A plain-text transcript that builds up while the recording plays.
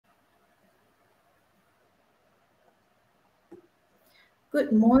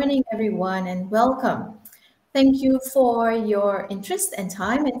Good morning, everyone, and welcome. Thank you for your interest and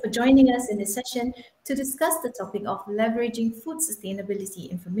time and for joining us in this session to discuss the topic of leveraging food sustainability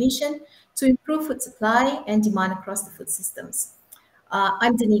information to improve food supply and demand across the food systems.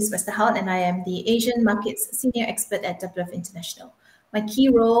 I'm Denise Westerhout, and I am the Asian Markets Senior Expert at WF International. My key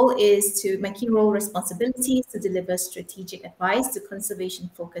role responsibility is to deliver strategic advice to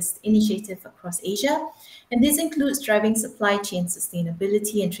conservation-focused initiatives across Asia, and this includes driving supply chain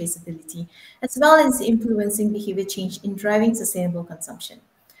sustainability and traceability, as well as influencing behavior change in driving sustainable consumption.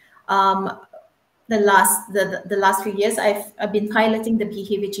 Um, the last few years, I've been piloting the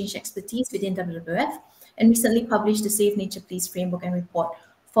behavior change expertise within WWF and recently published the Save Nature Please framework and report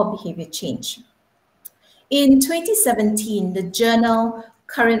for behavior change. In 2017, the journal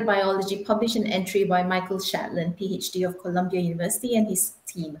Current Biology published an entry by Michael Shatland, PhD of Columbia University, and his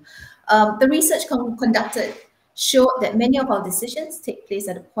team. The research conducted showed that many of our decisions take place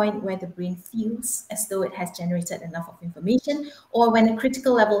at a point where the brain feels as though it has generated enough of information or when a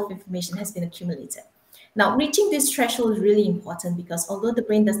critical level of information has been accumulated. Now, reaching this threshold is really important because although the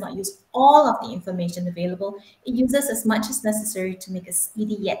brain does not use all of the information available, it uses as much as necessary to make a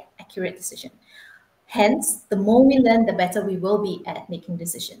speedy yet accurate decision. Hence, the more we learn, the better we will be at making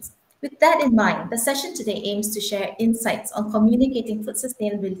decisions. With that in mind, the session today aims to share insights on communicating food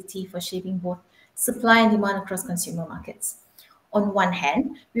sustainability for shaping both supply and demand across consumer markets. On one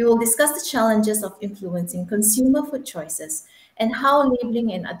hand, we will discuss the challenges of influencing consumer food choices and how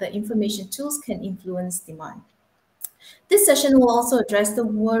labeling and other information tools can influence demand. This session will also address the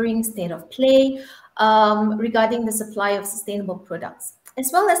worrying state of play regarding the supply of sustainable products, as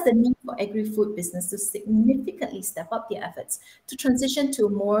well as the need for agri-food business to significantly step up their efforts to transition to a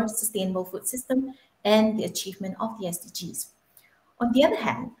more sustainable food system and the achievement of the SDGs. On the other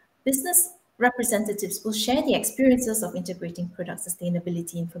hand, business representatives will share the experiences of integrating product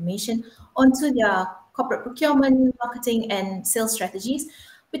sustainability information onto their corporate procurement, marketing, and sales strategies,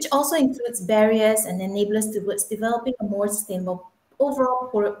 which also includes barriers and enablers towards developing a more sustainable overall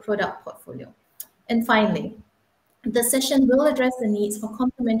product portfolio. And finally, the session will address the needs for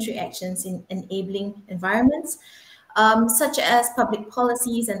complementary actions in enabling environments, such as public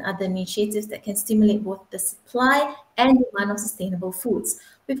policies and other initiatives that can stimulate both the supply and demand of sustainable foods.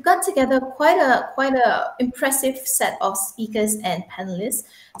 We've got together quite a impressive set of speakers and panelists.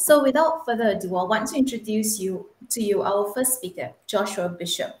 So without further ado, I want to introduce our first speaker, Joshua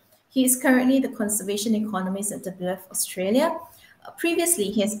Bishop. He is currently the conservation economist at WWF Australia.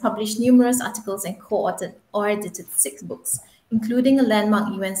 Previously, he has published numerous articles and co-authored or edited 6 books, including a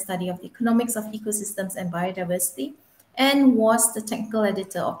landmark UN study of the economics of ecosystems and biodiversity, and was the technical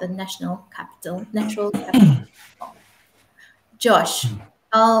editor of the Natural Capital. Josh,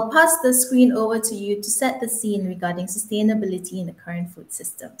 I'll pass the screen over to you to set the scene regarding sustainability in the current food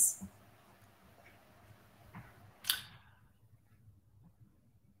systems.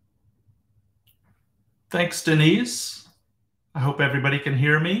 Thanks, Denise. I hope everybody can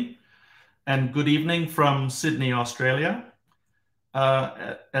hear me. And good evening from Sydney, Australia.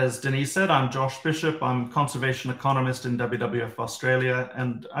 As Denise said, I'm Josh Bishop. I'm conservation economist in WWF Australia,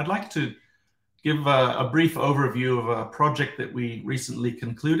 and I'd like to give a brief overview of a project that we recently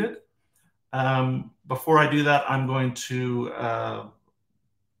concluded. Before I do that, I'm going to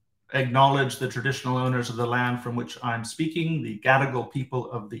acknowledge the traditional owners of the land from which I'm speaking, the Gadigal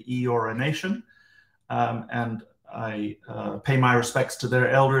people of the Eora Nation, and I pay my respects to their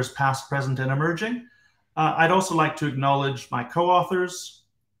elders, past, present, and emerging. I'd also like to acknowledge my co-authors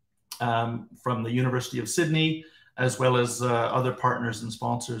from the University of Sydney, as well as other partners and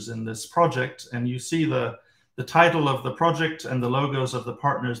sponsors in this project. And you see the title of the project and the logos of the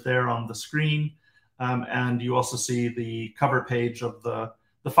partners there on the screen. And you also see the cover page of the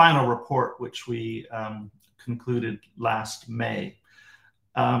final report, which we concluded last May.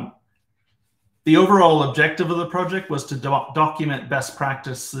 The overall objective of the project was to document best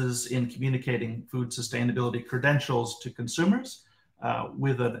practices in communicating food sustainability credentials to consumers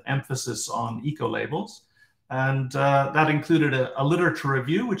with an emphasis on eco-labels. And that included a literature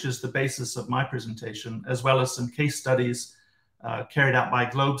review, which is the basis of my presentation, as well as some case studies carried out by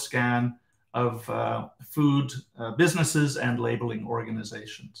GlobeScan of food businesses and labeling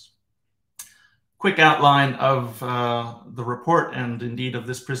organizations. Quick outline of the report and indeed of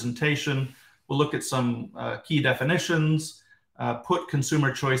this presentation. We'll look at some key definitions, put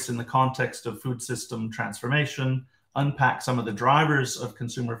consumer choice in the context of food system transformation, unpack some of the drivers of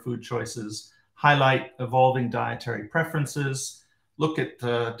consumer food choices, highlight evolving dietary preferences, look at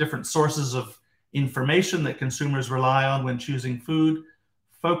different sources of information that consumers rely on when choosing food,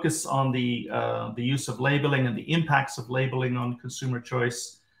 focus on the use of labeling and the impacts of labeling on consumer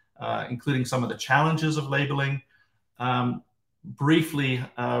choice, including some of the challenges of labeling. Briefly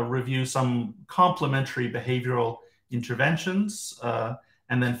review some complementary behavioral interventions,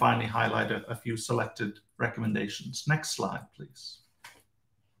 and then finally highlight a few selected recommendations. Next slide, please.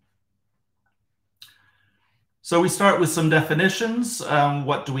 So we start with some definitions.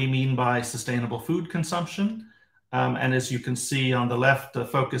 What do we mean by sustainable food consumption? And as you can see on the left, the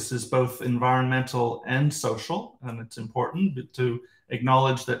focus is both environmental and social, and it's important to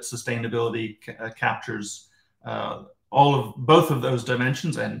acknowledge that sustainability captures both of those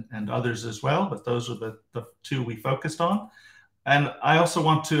dimensions and others as well, but those are the two we focused on. And I also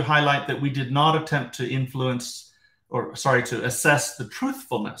want to highlight that we did not attempt to to assess the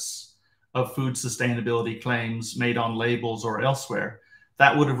truthfulness of food sustainability claims made on labels or elsewhere.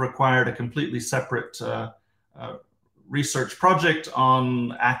 That would have required a completely separate research project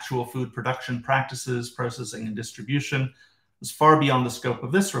on actual food production practices, processing, and distribution. It's far beyond the scope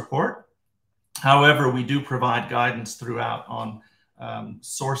of this report. However, we do provide guidance throughout on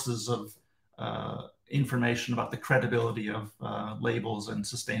sources of information about the credibility of labels and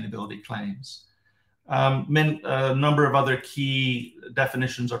sustainability claims. A number of other key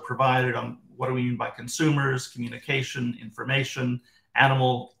definitions are provided on what do we mean by consumers, communication, information,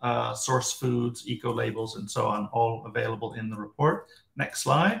 animal source foods, eco labels, and so on, all available in the report. Next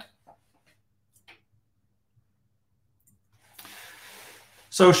slide.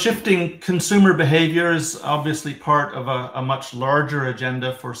 So shifting consumer behavior is obviously part of a much larger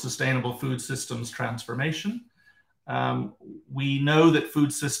agenda for sustainable food systems transformation. We know that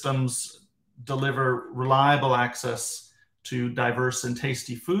food systems deliver reliable access to diverse and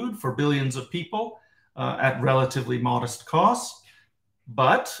tasty food for billions of people at relatively modest costs.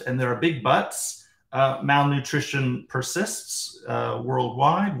 But, and there are big buts, malnutrition persists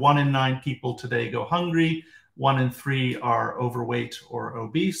worldwide. 1 in 9 people today go hungry. 1 in 3 are overweight or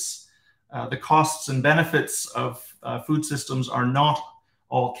obese. The costs and benefits of food systems are not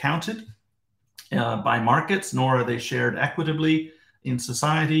all counted by markets, nor are they shared equitably in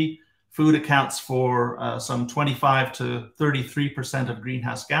society. Food accounts for some 25 to 33% of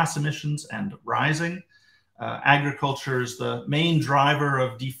greenhouse gas emissions and rising. Agriculture is the main driver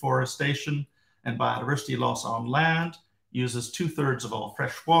of deforestation and biodiversity loss on land, uses 2/3 of all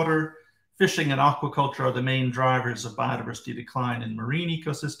fresh water. Fishing and aquaculture are the main drivers of biodiversity decline in marine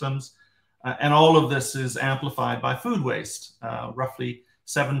ecosystems. And all of this is amplified by food waste. Roughly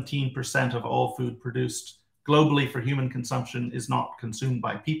 17% of all food produced globally for human consumption is not consumed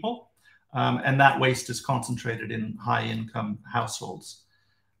by people. And that waste is concentrated in high-income households.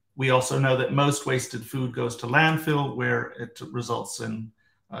 We also know that most wasted food goes to landfill, where it results in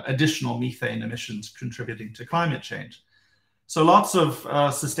additional methane emissions contributing to climate change. So lots of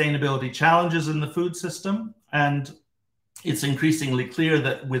sustainability challenges in the food system, and it's increasingly clear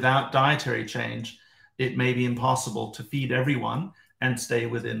that without dietary change, it may be impossible to feed everyone and stay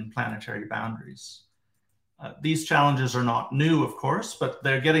within planetary boundaries. These challenges are not new, of course, but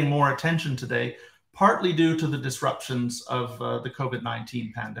they're getting more attention today, partly due to the disruptions of the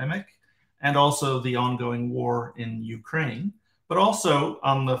COVID-19 pandemic and also the ongoing war in Ukraine, but also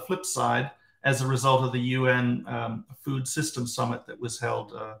on the flip side, as a result of the UN Food Systems Summit that was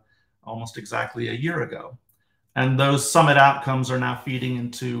held almost exactly a year ago. And those summit outcomes are now feeding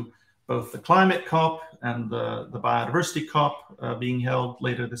into both the climate COP and the biodiversity COP being held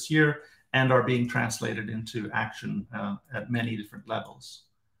later this year, and are being translated into action at many different levels.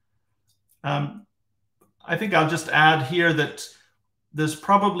 I think I'll just add here that there's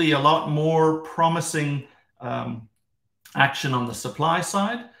probably a lot more promising action on the supply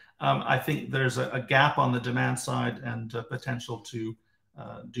side. I think there's a gap on the demand side and potential to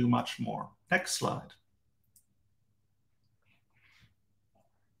do much more. Next slide.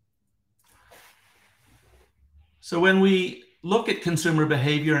 So when we look at consumer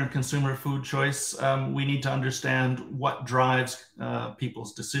behavior and consumer food choice, we need to understand what drives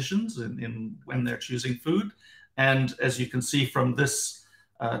people's decisions when they're choosing food. And as you can see from this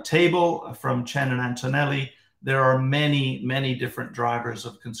table from Chen and Antonelli, there are many, many different drivers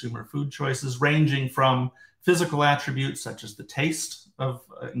of consumer food choices, ranging from physical attributes such as the taste of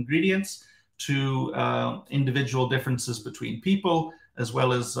ingredients to individual differences between people, as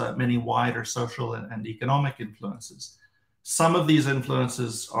well as many wider social and economic influences. Some of these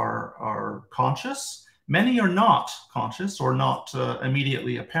influences are conscious. Many are not conscious or not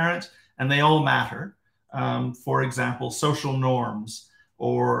immediately apparent, and they all matter. For example, social norms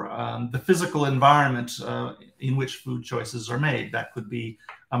or the physical environment in which food choices are made. That could be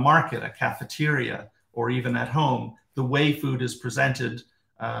a market, a cafeteria, or even at home. The way food is presented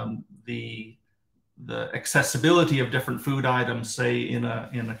the accessibility of different food items, say in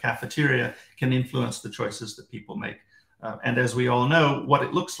a cafeteria, can influence the choices that people make. And as we all know, what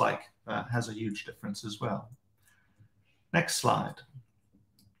it looks like has a huge difference as well. Next slide.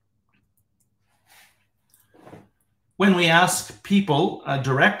 When we ask people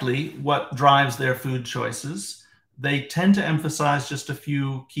directly what drives their food choices, they tend to emphasize just a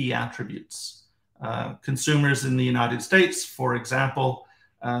few key attributes. Consumers in the United States, for example,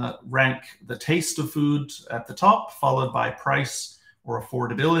 rank the taste of food at the top, followed by price or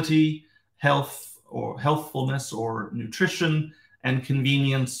affordability, health or healthfulness or nutrition, and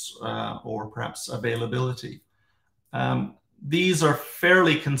convenience or perhaps availability. These are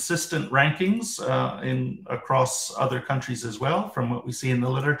fairly consistent rankings across other countries as well, from what we see in the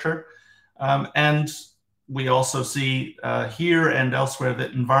literature. And we also see here and elsewhere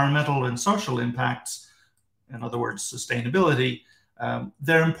that environmental and social impacts, in other words, sustainability,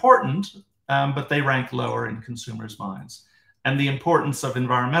 they're important, but they rank lower in consumers' minds. And the importance of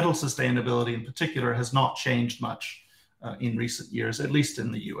environmental sustainability in particular has not changed much in recent years, at least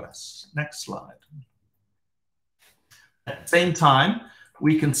in the US. Next slide. At the same time,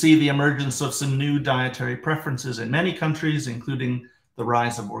 we can see the emergence of some new dietary preferences in many countries, including the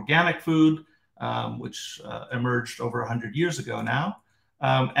rise of organic food, which emerged over 100 years ago now,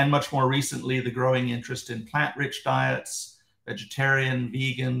 and much more recently, the growing interest in plant-rich diets, vegetarian,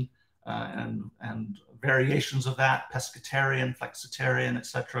 vegan, and variations of that, pescatarian, flexitarian,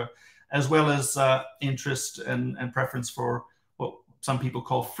 etc., as well as interest and preference for what some people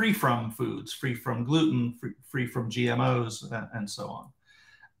call free-from foods, free from gluten, free from GMOs, and so on.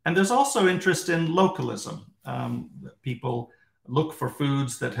 And there's also interest in localism. People look for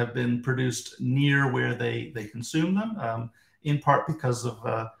foods that have been produced near where they consume them, in part because of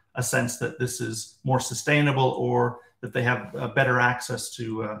a sense that this is more sustainable or that they have better access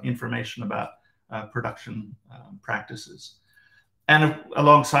to information about production practices. And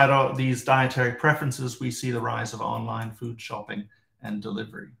alongside all these dietary preferences, we see the rise of online food shopping and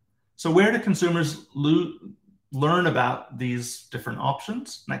delivery. So where do consumers learn about these different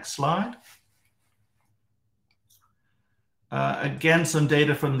options? Next slide. Again, some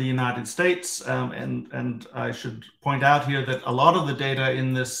data from the United States, and I should point out here that a lot of the data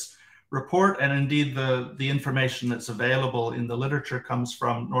in this report, and indeed the information that's available in the literature, comes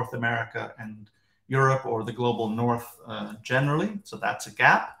from North America and Europe, or the global north generally. So that's a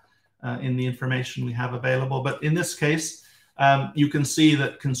gap in the information we have available. But in this case, you can see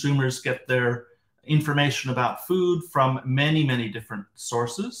that consumers get their information about food from many, many different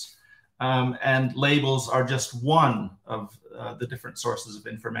sources. And labels are just one of the different sources of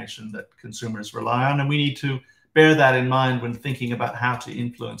information that consumers rely on. And we need to bear that in mind when thinking about how to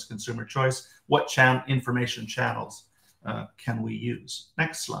influence consumer choice. What information channels can we use?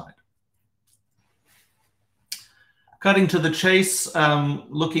 Next slide. Cutting to the chase,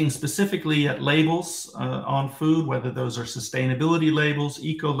 looking specifically at labels on food, whether those are sustainability labels,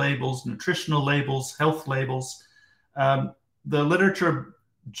 eco labels, nutritional labels, health labels. The literature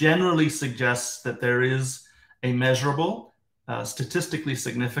generally suggests that there is a measurable, statistically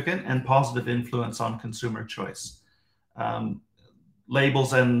significant, and positive influence on consumer choice.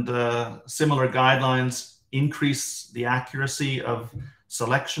 Labels and similar guidelines increase the accuracy of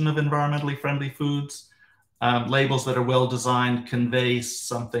selection of environmentally friendly foods. Labels that are well designed convey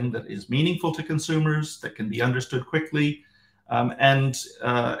something that is meaningful to consumers, that can be understood quickly. And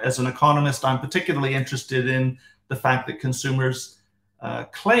as an economist, I'm particularly interested in the fact that consumers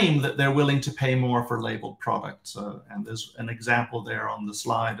claim that they're willing to pay more for labeled products. And there's an example there on the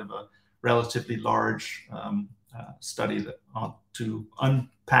slide of a relatively large study that to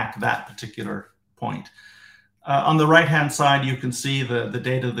unpack that particular point. On the right-hand side, you can see the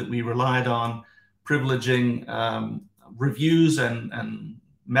data that we relied on, privileging reviews and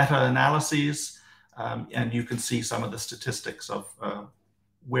meta-analyses, and you can see some of the statistics of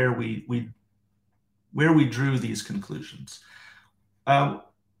where we drew these conclusions.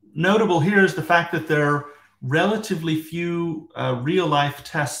 Notable here is the fact that there are relatively few real-life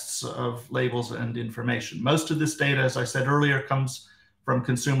tests of labels and information. Most of this data, as I said earlier, comes from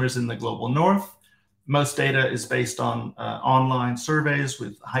consumers in the global north. Most data is based on online surveys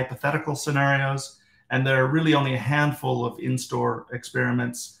with hypothetical scenarios, and there are really only a handful of in-store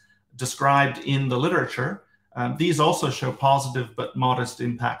experiments described in the literature. These also show positive but modest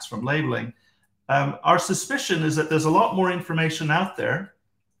impacts from labeling. Our suspicion is that there's a lot more information out there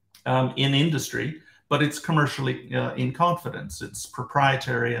in industry, but it's commercially in confidence. It's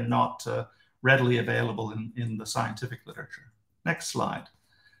proprietary and not readily available in the scientific literature. Next slide.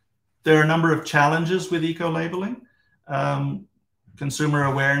 There are a number of challenges with eco-labeling. consumer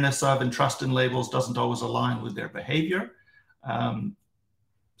awareness of and trust in labels doesn't always align with their behavior.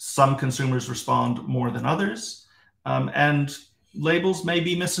 Some consumers respond more than others, and labels may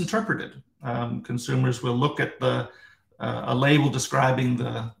be misinterpreted. Consumers will look at a label describing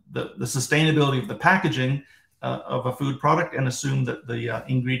the sustainability of the packaging of a food product and assume that the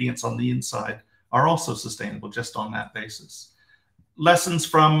ingredients on the inside are also sustainable just on that basis. Lessons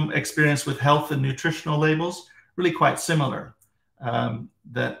from experience with health and nutritional labels, really quite similar. There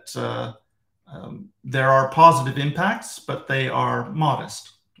are positive impacts, but they are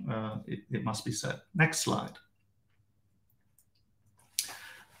modest, it must be said. Next slide.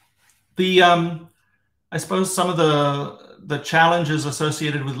 I suppose some of the challenges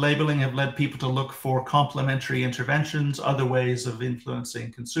associated with labeling have led people to look for complementary interventions, other ways of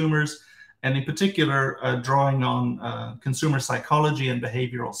influencing consumers, and in particular, drawing on consumer psychology and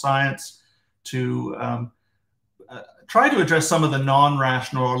behavioral science to try to address some of the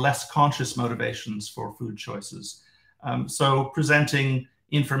non-rational or less conscious motivations for food choices. So presenting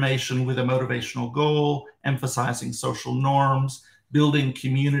information with a motivational goal, emphasizing social norms, building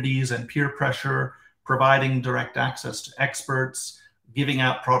communities and peer pressure, providing direct access to experts, giving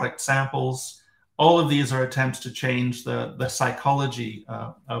out product samples. All of these are attempts to change the psychology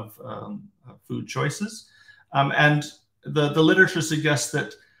of food choices. And the literature suggests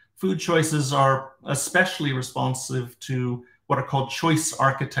that food choices are especially responsive to what are called choice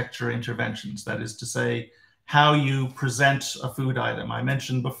architecture interventions. That is to say, how you present a food item. I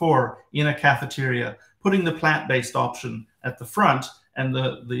mentioned before, in a cafeteria, putting the plant-based option at the front and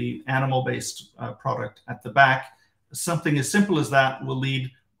the animal-based product at the back. Something as simple as that will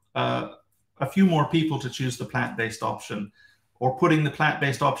lead a few more people to choose the plant-based option, or putting the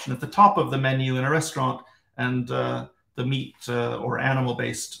plant-based option at the top of the menu in a restaurant and the meat or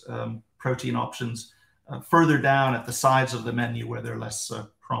animal-based protein options further down at the sides of the menu where they're less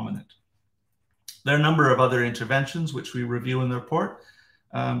prominent. There are a number of other interventions which we review in the report.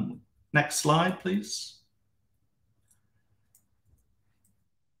 Next slide, please.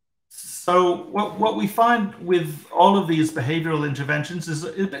 So what we find with all of these behavioral interventions is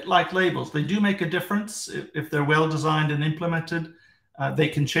a bit like labels. They do make a difference if they're well designed and implemented. They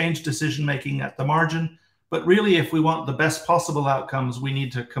can change decision-making at the margin. But really, if we want the best possible outcomes, we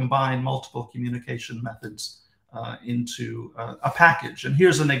need to combine multiple communication methods into a package. And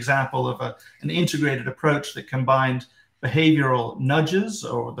here's an example of an integrated approach that combined behavioral nudges,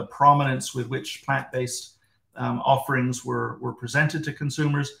 or the prominence with which plant-based offerings were presented to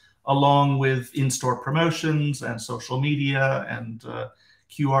consumers, along with in-store promotions and social media and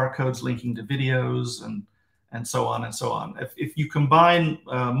QR codes linking to videos and so on and so on. If you combine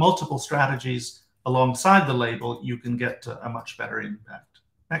multiple strategies alongside the label, you can get a much better impact.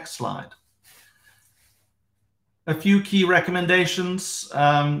 Next slide. A few key recommendations,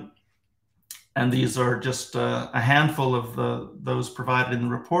 and these are just a handful of those provided in the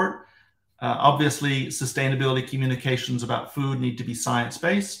report. Obviously, sustainability communications about food need to be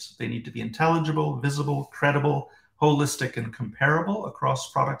science-based. They need to be intelligible, visible, credible, holistic, and comparable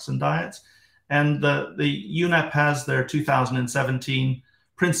across products and diets. And the UNEP has their 2017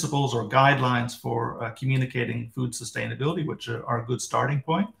 principles or guidelines for communicating food sustainability, which are a good starting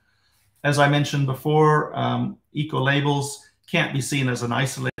point. As I mentioned before, eco-labels can't be seen as an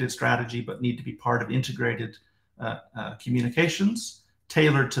isolated strategy, but need to be part of integrated communications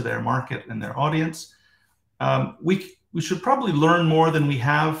tailored to their market and their audience. We should probably learn more than we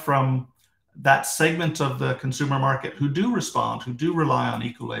have from that segment of the consumer market who do respond, who do rely on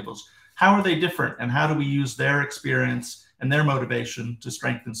eco-labels. How are they different, and how do we use their experience and their motivation to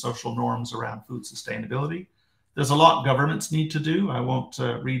strengthen social norms around food sustainability? There's a lot governments need to do. I won't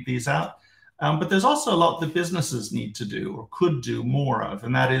read these out. But there's also a lot that businesses need to do or could do more of,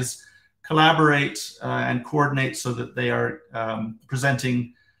 and that is collaborate and coordinate so that they are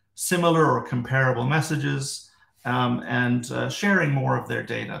presenting similar or comparable messages and sharing more of their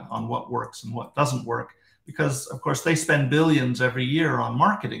data on what works and what doesn't work. Because, of course, they spend billions every year on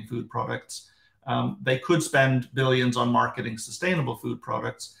marketing food products. They could spend billions on marketing sustainable food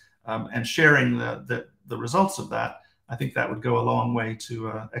products and sharing the results of that. I think that would go a long way to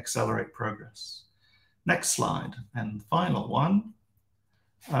accelerate progress. Next slide, and final one.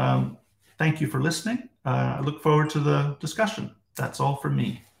 Thank you for listening. I look forward to the discussion. That's all from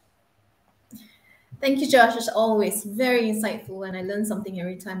me. Thank you, Josh. As always, very insightful, and I learn something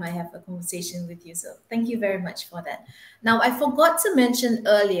every time I have a conversation with you. So thank you very much for that. Now, I forgot to mention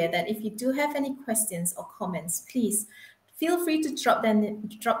earlier that if you do have any questions or comments, please feel free to drop them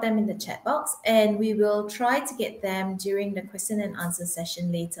in the chat box, and we will try to get them during the question and answer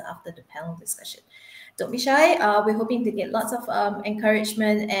session later after the panel discussion. Don't be shy. We're hoping to get lots of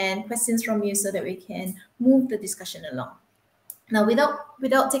encouragement and questions from you so that we can move the discussion along. Now,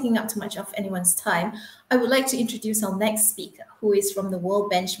 without taking up too much of anyone's time, I would like to introduce our next speaker, who is from the World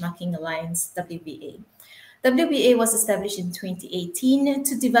Benchmarking Alliance, WBA. WBA was established in 2018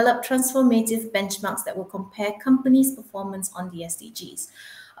 to develop transformative benchmarks that will compare companies' performance on the SDGs.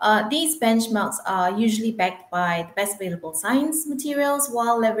 These benchmarks are usually backed by the best available science materials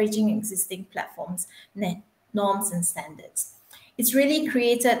while leveraging existing platforms, norms, and standards. It's really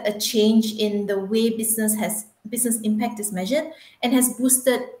created a change in the way business impact is measured and has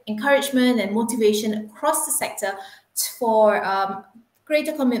boosted encouragement and motivation across the sector for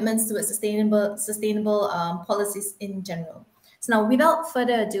greater commitments towards sustainable policies in general. So now, without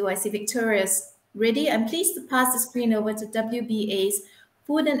further ado, I see Victoria's ready. I'm pleased to pass the screen over to WBA's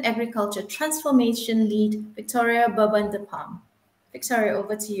Food and Agriculture Transformation Lead, Victoria Bourbon de Palm. Victoria,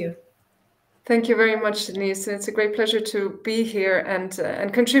 over to you. Thank you very much, Denise. It's a great pleasure to be here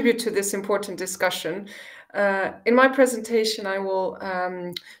and contribute to this important discussion. In my presentation, I will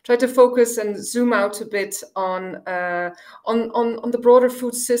try to focus and zoom out a bit on the broader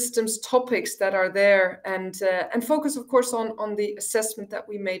food systems topics that are there, and focus, of course, on the assessment that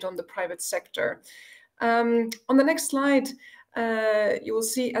we made on the private sector. On the next slide, you will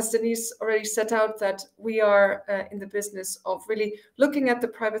see, as Denise already set out, that we are in the business of really looking at the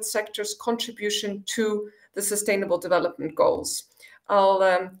private sector's contribution to the Sustainable Development Goals.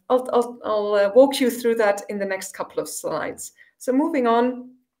 I'll walk you through that in the next couple of slides. So moving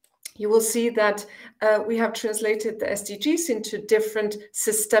on, you will see that we have translated the SDGs into different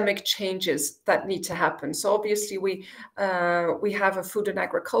systemic changes that need to happen. So obviously we have a food and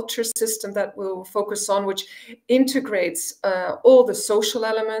agriculture system that we'll focus on, which integrates all the social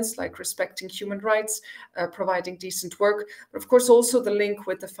elements like respecting human rights, providing decent work, but of course also the link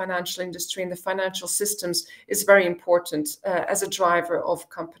with the financial industry and the financial systems is very important as a driver of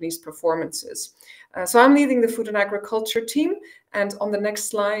companies' performances. So I'm leading the food and agriculture team, and on the next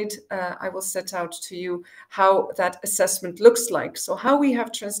slide, I will set out to you how that assessment looks like. So how we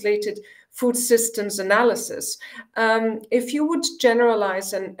have translated food systems analysis. If you would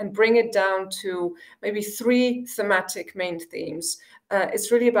generalize and bring it down to maybe three thematic main themes,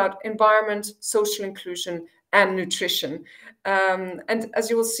 it's really about environment, social inclusion, and nutrition. And as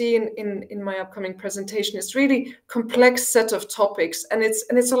you will see in my upcoming presentation, it's really complex set of topics, and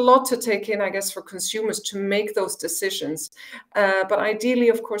it's a lot to take in, I guess, for consumers to make those decisions. But ideally,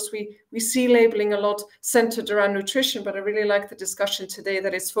 of course, we see labeling a lot centered around nutrition, but I really like the discussion today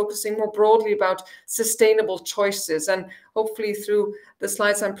that is focusing more broadly about sustainable choices. And hopefully through the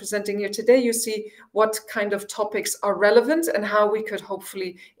slides I'm presenting here today, you see what kind of topics are relevant and how we could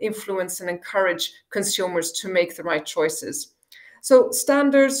hopefully influence and encourage consumers to make the right choices. So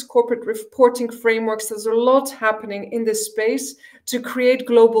standards, corporate reporting frameworks, there's a lot happening in this space to create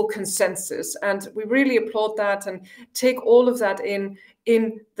global consensus. And we really applaud that and take all of that in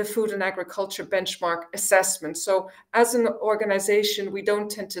the food and agriculture benchmark assessment. So as an organization, we don't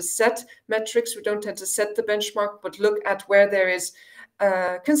tend to set metrics, we don't tend to set the benchmark, but look at where there is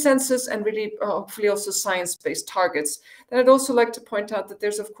consensus and really hopefully also science-based targets. Then I'd also like to point out that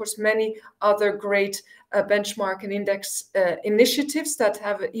there's of course many other great benchmark and index initiatives that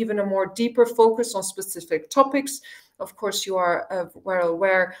have even a more deeper focus on specific topics. Of course, you are well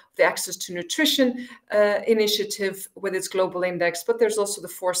aware of the Access to Nutrition initiative with its global index, but there's also the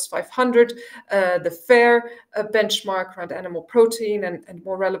Force 500, the FAIR benchmark around animal protein and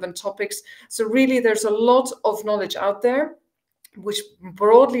more relevant topics. So really, there's a lot of knowledge out there which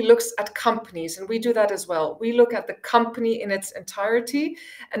broadly looks at companies, and we do that as well. We look at the company in its entirety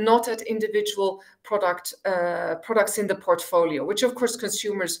and not at individual products in the portfolio, which of course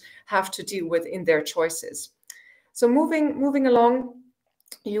consumers have to deal with in their choices. So moving along,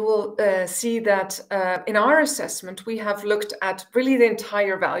 you will see that in our assessment, we have looked at really the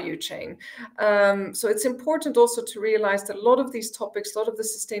entire value chain. So it's important also to realize that a lot of these topics, a lot of the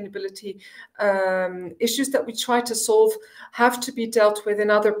sustainability issues that we try to solve have to be dealt with in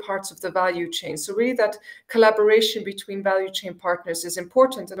other parts of the value chain. So really that collaboration between value chain partners is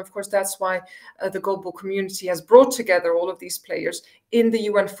important. And of course, that's why the global community has brought together all of these players in the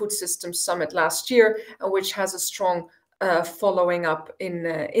UN Food Systems Summit last year, which has a strong following up in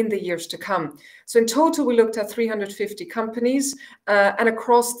the years to come. So in total, we looked at 350 companies and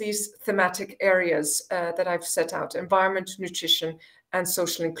across these thematic areas that I've set out: environment, nutrition, and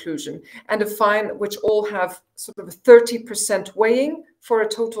social inclusion, and define which all have sort of a 30% weighing for a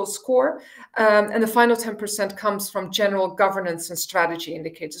total score. And the final 10% comes from general governance and strategy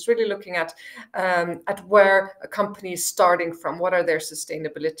indicators, really looking at where a company is starting from, what are their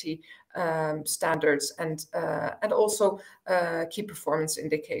sustainability standards and also key performance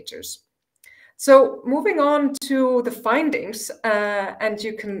indicators. So moving on to the findings, and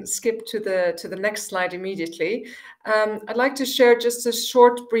you can skip to the next slide immediately. I'd like to share just a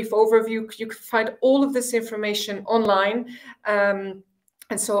short, brief overview. You can find all of this information online, and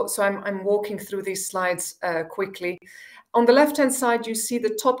so I'm walking through these slides quickly. On the left-hand side, you see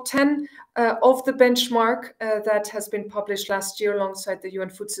the top 10 of the benchmark that has been published last year alongside the UN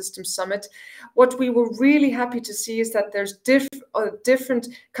Food Systems Summit. What we were really happy to see is that there's different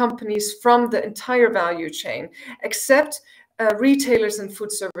companies from the entire value chain, except retailers and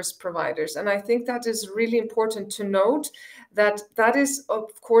food service providers. And I think that is really important to note, that that is,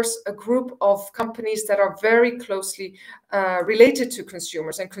 of course, a group of companies that are very closely related to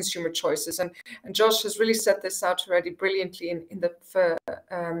consumers and consumer choices. And Josh has really set this out already brilliantly in the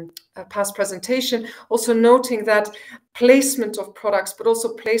past presentation, also noting that placement of products, but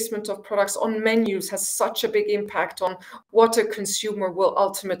also placement of products on menus has such a big impact on what a consumer will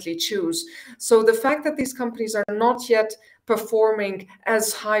ultimately choose. So the fact that these companies are not yet performing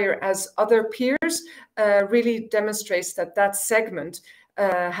as higher as other peers really demonstrates that that segment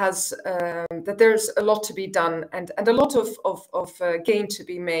has that there's a lot to be done and a lot of gain to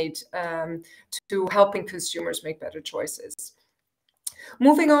be made to helping consumers make better choices.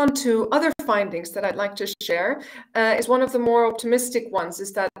 Moving on to other findings that I'd like to share is one of the more optimistic ones,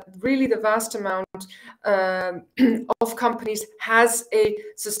 is that really the vast amount of companies has a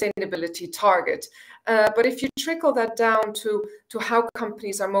sustainability target. But if you trickle that down to how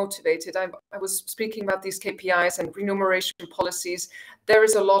companies are motivated, I was speaking about these KPIs and remuneration policies. There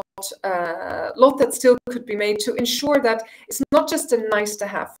is a lot that still could be made to ensure that it's not just a nice to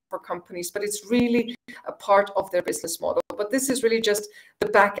have for companies, but it's really a part of their business model. But this is really just the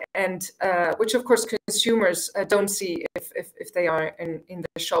back end, which of course consumers don't see if they are in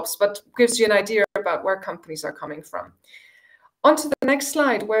the shops, but gives you an idea about where companies are coming from. On to the next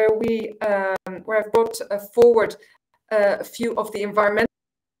slide, where I've brought forward a few of the environmental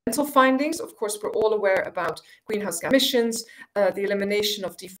findings. Of course, we're all aware about greenhouse gas emissions, the elimination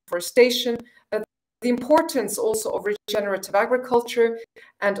of deforestation, the importance also of regenerative agriculture,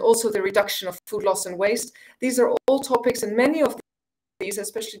 and also the reduction of food loss and waste. These are all topics, and many of these,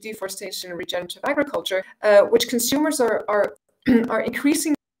 especially deforestation and regenerative agriculture, which consumers are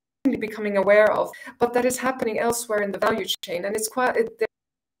increasingly becoming aware of, but that is happening elsewhere in the value chain. And it's quite,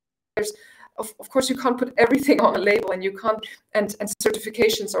 there's, of course, you can't put everything on a label, and you can't, and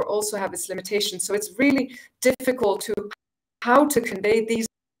certifications are also have its limitations. So it's really difficult to how to convey these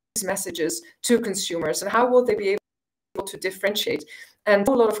messages to consumers, and how will they be able to differentiate. And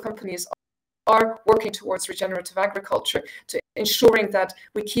a lot of companies are working towards regenerative agriculture, to ensuring that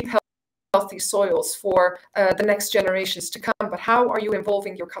we keep healthy soils for the next generations to come. But how are you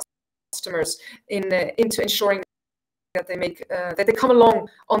involving your customers into ensuring that they make that they come along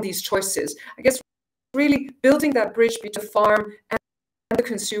on these choices? I guess really building that bridge between the farm and the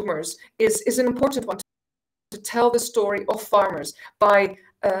consumers is an important one, to tell the story of farmers by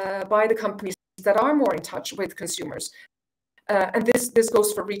the companies that are more in touch with consumers. And this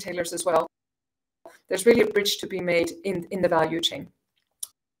goes for retailers as well. There's really a bridge to be made in the value chain.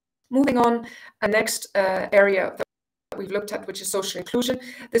 Moving on, a next area that we've looked at, which is social inclusion.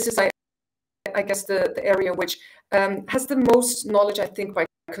 This is, I guess, the area which has the most knowledge, I think, by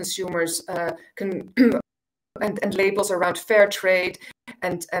consumers and labels around fair trade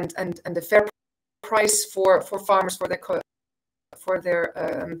and the fair price for farmers for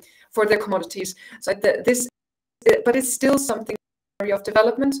their commodities. So but it's still something of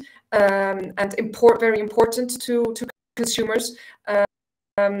development and very important to consumers,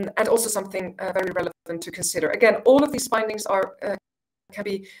 and also something very relevant to consider. Again, all of these findings are can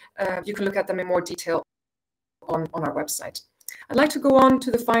be you can look at them in more detail on our website. I'd like to go on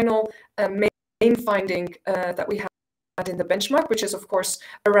to the final main finding that we had in the benchmark, which is of course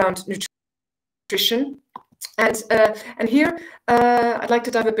around nutrition. And here I'd like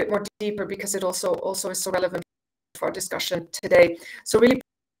to dive a bit more deeper, because it also is so relevant for our discussion today. So really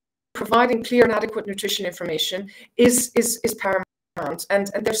providing clear and adequate nutrition information is paramount, and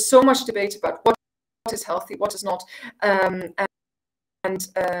there's so much debate about what is healthy, what is not, and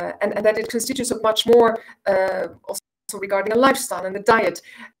that it constitutes of much more also regarding a lifestyle and the diet.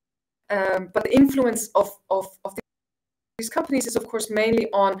 But the influence of these companies is of course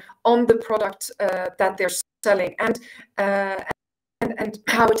mainly on the product that they're selling and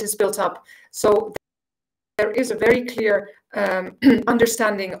how it is built up. So there is a very clear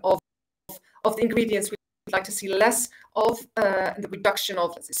understanding of the ingredients we'd like to see less of, and the reduction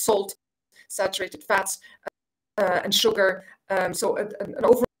of, let's say, salt, saturated fats, and sugar. So an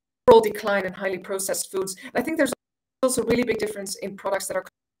overall decline in highly processed foods. I think there's also a really big difference in products that are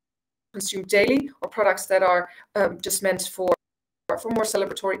consumed daily or products that are just meant for more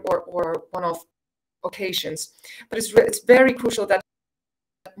celebratory or one-off occasions. But it's very crucial that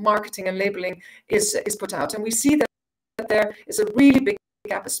marketing and labeling is put out, and we see that there is a really big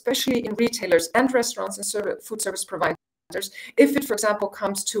gap, especially in retailers and restaurants and food service providers. If it, for example,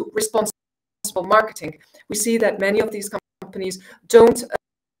 comes to responsible marketing, we see that many of these companies don't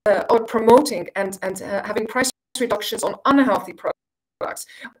are promoting and having price reductions on unhealthy products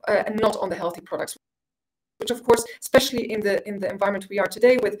and not on the healthy products, which of course, especially in the environment we are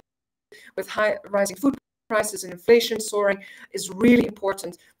today with high rising food prices and inflation soaring, is really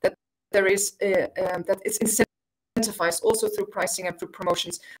important that there is that it's incentivized also through pricing and through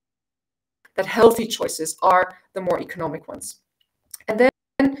promotions, that healthy choices are the more economic ones. And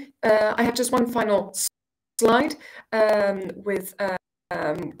then I have just one final slide with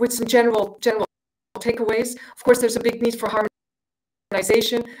some general takeaways. Of course, there's a big need for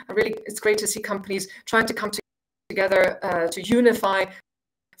harmonization. It's great to see companies trying to come together to unify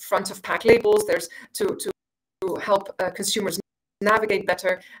front of pack labels. There's to help consumers navigate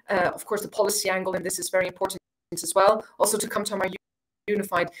better. Of course, the policy angle in this is very important as well. Also to come to a more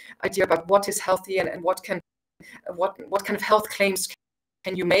unified idea about what is healthy and what kind of health claims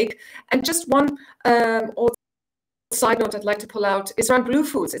can you make. And just one side note I'd like to pull out is around blue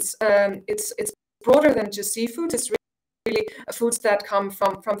foods. It's broader than just seafood. It's really foods that come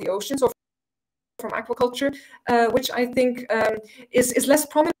from the oceans or from aquaculture, which I think is less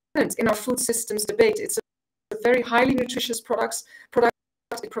prominent in our food systems debate. It's a very highly nutritious product.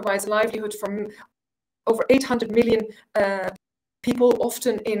 It provides livelihood from over 800 million people,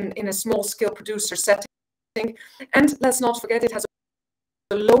 often in a small-scale producer setting. And let's not forget, it has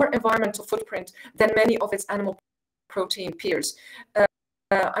a lower environmental footprint than many of its animal protein peers.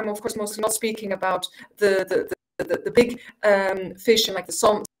 I'm of course mostly not speaking about the big fish and like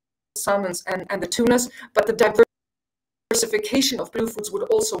the salmons and the tunas, but the diversification of blue foods would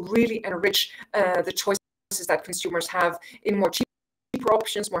also really enrich the choices that consumers have in more cheaper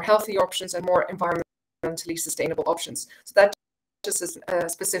options, more healthy options, and more environmentally sustainable options. So that just is a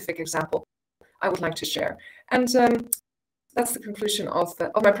specific example I would like to share. And that's the conclusion of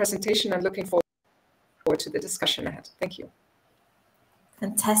my presentation. I'm looking forward to the discussion ahead. Thank you.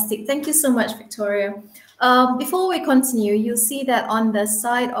 Fantastic. Thank you so much, Victoria. Before we continue, you'll see that on the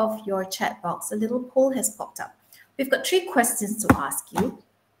side of your chat box, a little poll has popped up. We've got 3 questions to ask you.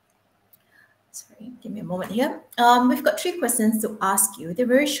 Sorry, give me a moment here. We've got 3 questions to ask you. They're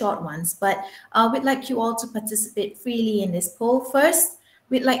very short ones, but we'd like you all to participate freely in this poll. First,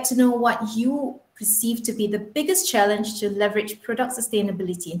 we'd like to know what you perceive to be the biggest challenge to leverage product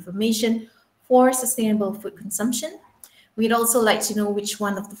sustainability information for sustainable food consumption. We'd also like to know which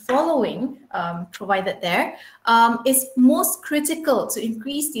one of the following provided there is most critical to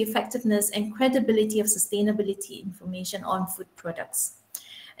increase the effectiveness and credibility of sustainability information on food products.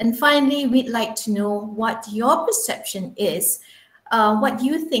 And finally, we'd like to know what your perception is, what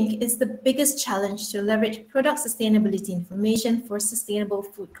you think is the biggest challenge to leverage product sustainability information for sustainable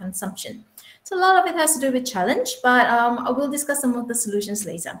food consumption. So a lot of it has to do with challenge, but I will discuss some of the solutions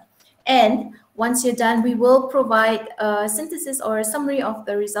later. And once you're done, we will provide a synthesis or a summary of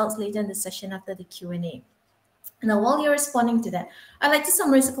the results later in the session after the Q&A. Now, while you're responding to that, I'd like to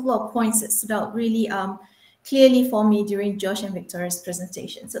summarize a couple of points that stood out really clearly for me during Josh and Victoria's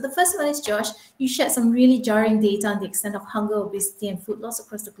presentation. So the first one is, Josh, you shared some really jarring data on the extent of hunger, obesity, and food loss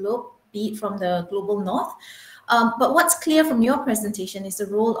across the globe, be it from the global north. But what's clear from your presentation is the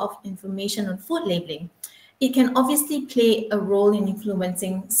role of information on food labeling. It can obviously play a role in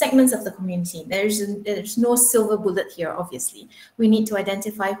influencing segments of the community. There's no silver bullet here, obviously. We need to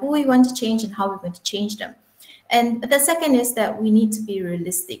identify who we want to change and how we're going to change them. And the second is that we need to be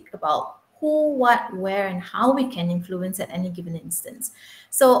realistic about who, what, where, and how we can influence at any given instance.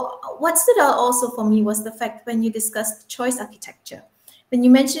 So what stood out also for me was the fact when you discussed choice architecture. When you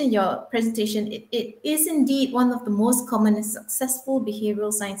mentioned in your presentation, it is indeed one of the most common and successful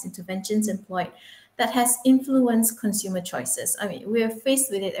behavioral science interventions employed that has influenced consumer choices. I mean, we're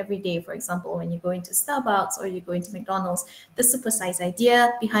faced with it every day. For example, when you go into Starbucks or you go into McDonald's, the supersize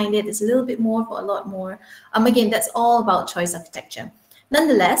idea behind it is a little bit more for a lot more. Again, that's all about choice architecture.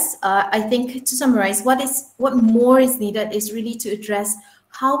 Nonetheless, I think to summarize, what more is needed is really to address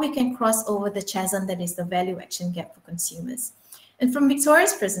how we can cross over the chasm that is the value action gap for consumers. And from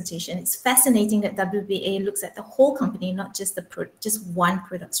Victoria's presentation, it's fascinating that WBA looks at the whole company, not just just one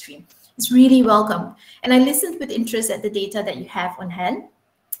product stream. It's really welcome. And I listened with interest at the data that you have on hand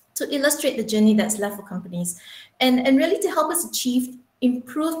to illustrate the journey that's left for companies and really to help us achieve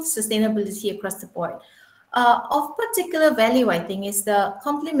improved sustainability across the board. Of particular value, I think, is the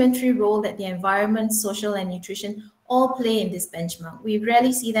complementary role that the environment, social, and nutrition all play in this benchmark. We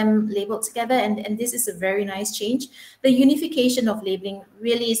rarely see them labeled together, and this is a very nice change. The unification of labeling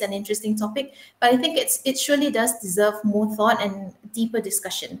really is an interesting topic, but I think it surely does deserve more thought and deeper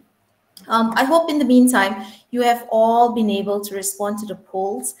discussion. I hope in the meantime you have all been able to respond to the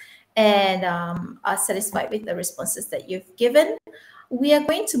polls and are satisfied with the responses that you've given. We are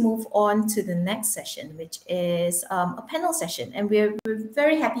going to move on to the next session, which is a panel session. And we're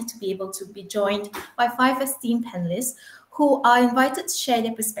very happy to be able to be joined by 5 esteemed panelists who are invited to share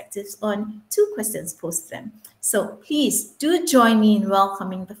their perspectives on 2 questions posed to them. So please do join me in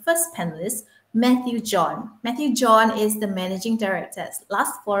welcoming the first panelist, Matthew John. Matthew John is the Managing Director at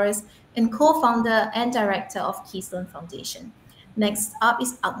Last Forest and co-founder and director of Keystone Foundation. Next up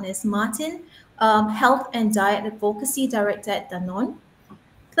is Agnes Martin, Health and Diet Advocacy Director at Danone.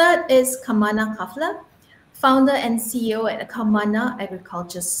 Third is Kamana Kafla, founder and CEO at Kamana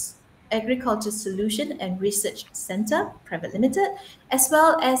Agriculture Solution and Research Center, Private Limited, as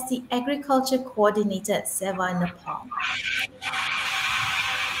well as the Agriculture Coordinator at Seva Nepal.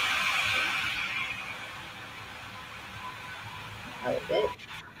 Okay.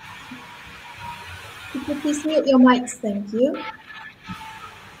 Could you please mute your mics? Thank you.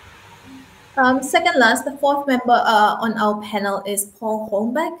 Second last, the fourth member on our panel is Paul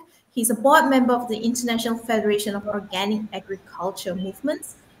Holmbeck. He's a board member of the International Federation of Organic Agriculture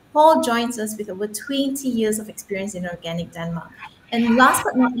Movements. Paul joins us with over 20 years of experience in organic Denmark. And last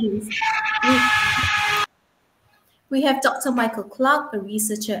but not least, we have Dr. Michael Clark, a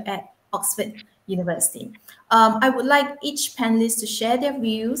researcher at Oxford University. I would like each panelist to share their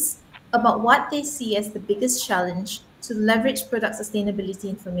views about what they see as the biggest challenge to leverage product sustainability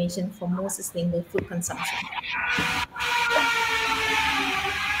information for more sustainable food consumption.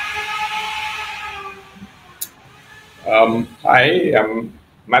 Hi, I'm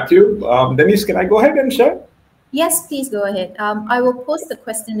Matthew. Denise, can I go ahead and share? Yes, please go ahead. I will post the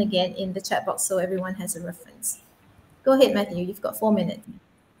question again in the chat box so everyone has a reference. Go ahead, Matthew. You've got 4 minutes.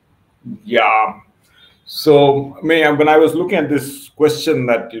 Yeah. So, when I was looking at this question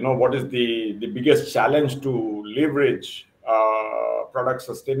that, what is the biggest challenge to leverage product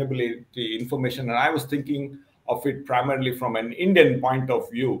sustainability information? And I was thinking of it primarily from an Indian point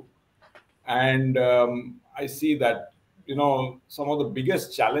of view. And I see that, some of the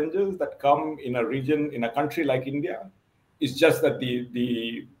biggest challenges that come in a region, in a country like India, is just that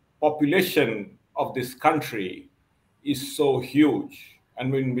the population of this country is so huge.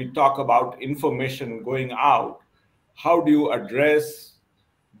 And when we talk about information going out, how do you address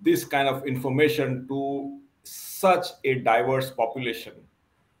this kind of information to such a diverse population?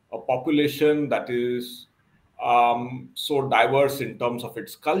 A population that is so diverse in terms of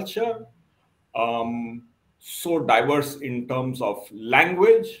its culture, so diverse in terms of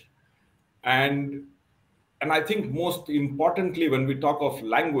language, and I think most importantly, when we talk of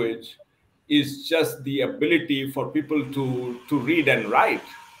language, is just the ability for people to read and write.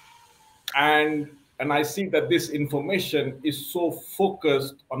 And I see that this information is so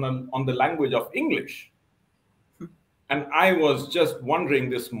focused on the language of English. And I was just wondering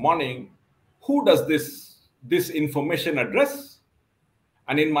this morning, who does this information address?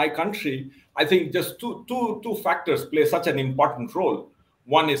 And in my country, I think just two factors play such an important role.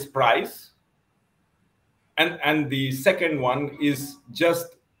 One is price, and the second one is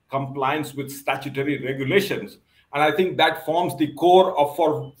just compliance with statutory regulations. And I think that forms the core of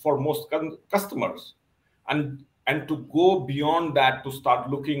for most customers. And to go beyond that, to start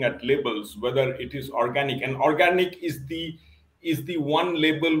looking at labels, whether it is organic, and organic is the one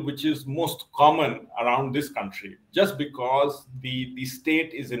label which is most common around this country, just because the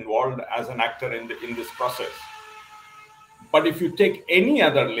state is involved as an actor in this process. But if you take any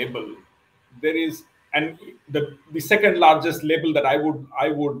other label, there is, and the second largest label that I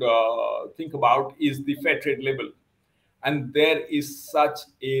would think about is the fair trade label. And there is such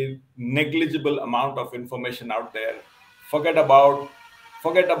a negligible amount of information out there. Forget about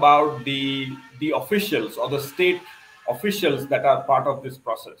the officials or the state officials that are part of this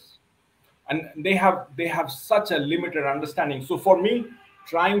process, and they have such a limited understanding. So for me,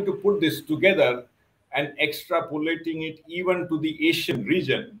 trying to put this together and extrapolating it even to the Asian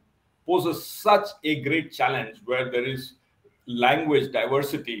region poses such a great challenge, where there is language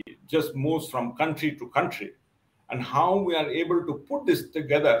diversity just moves from country to country, and how we are able to put this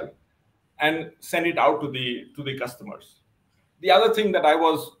together and send it out to the customers. The other thing that I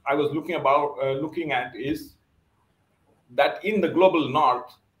was looking at is that in the global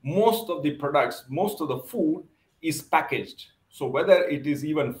north, most of the products, most of the food is packaged. So whether it is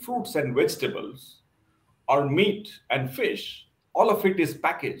even fruits and vegetables or meat and fish, all of it is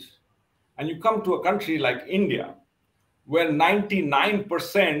packaged. And you come to a country like India, where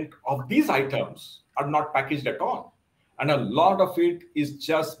 99% of these items are not packaged at all. And a lot of it is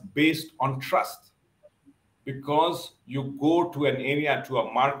just based on trust, because you go to an area, to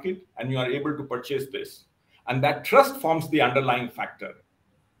a market, and you are able to purchase this. And that trust forms the underlying factor.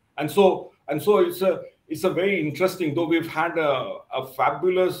 And so it's a very interesting, though we've had a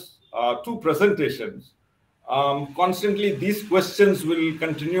fabulous two presentations. Constantly these questions will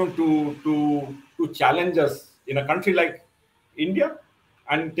continue to challenge us in a country like India,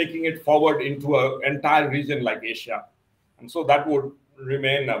 and taking it forward into an entire region like Asia. And so that would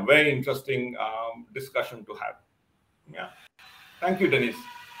remain a very interesting discussion to have. Yeah. Thank you, Denise.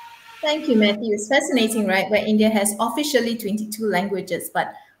 Thank you, Matthew. It's fascinating, right? Where India has officially 22 languages,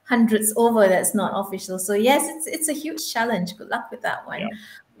 but hundreds over that's not official. So yes, it's a huge challenge. Good luck with that one.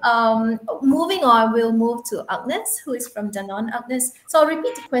 Yeah. Moving on, we'll move to Agnes, who is from Danone. Agnes, so I'll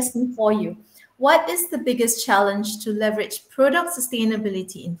repeat the question for you. What is the biggest challenge to leverage product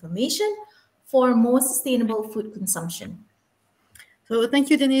sustainability information for more sustainable food consumption? So thank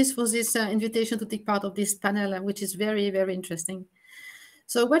you, Denise, for this invitation to take part of this panel, which is very, very interesting.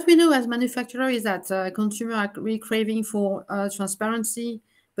 So what we know as manufacturers is that consumers are really craving for transparency,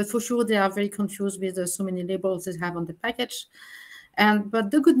 but for sure they are very confused with so many labels they have on the package.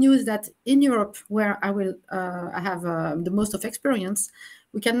 But the good news is that in Europe, where I have the most of experience,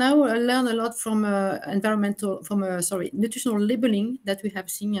 we can now learn a lot from nutritional labeling that we have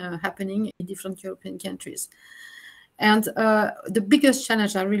seen happening in different European countries. And the biggest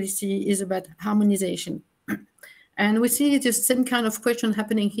challenge I really see is about harmonization. And we see the same kind of question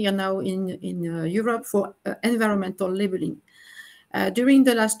happening here now in Europe for environmental labeling. During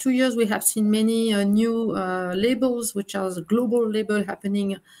the last 2 years, we have seen many new labels, which are global label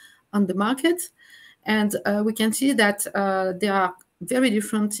happening on the market. And we can see that they are very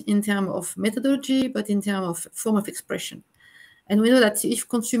different in terms of methodology, but in terms of form of expression. And we know that if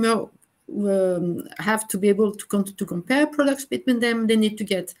consumers have to be able to compare products between them, they need to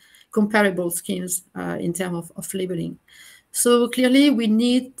get comparable schemes in terms of labeling. So clearly, we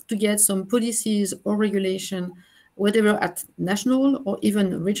need to get some policies or regulation, whether at national or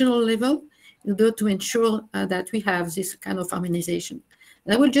even regional level, in order to ensure that we have this kind of harmonization.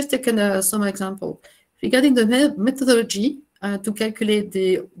 And I will just take some example. Regarding the methodology to calculate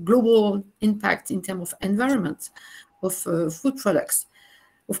the global impact in terms of environment of food products,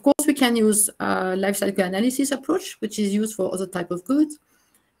 of course, we can use life cycle analysis approach, which is used for other type of goods.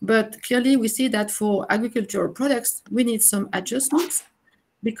 But clearly, we see that for agricultural products, we need some adjustments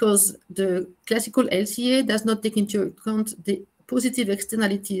because the classical LCA does not take into account the positive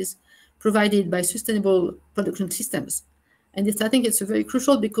externalities provided by sustainable production systems. And I think it's very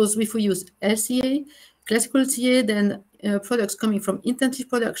crucial because if we use LCA, classical LCA, then products coming from intensive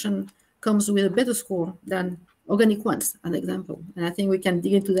production comes with a better score than organic ones, an example. And I think we can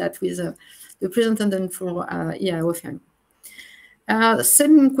dig into that with the representative for EIOFM.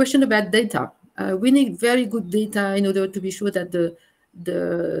 Same question about data. We need very good data in order to be sure that the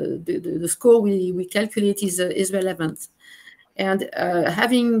score we calculate is relevant. And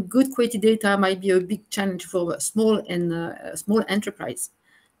having good quality data might be a big challenge for small enterprise.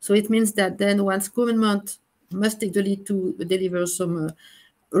 So it means that then once government must take the lead to deliver some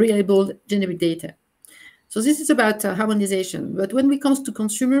reliable generic data. So this is about harmonization. But when it comes to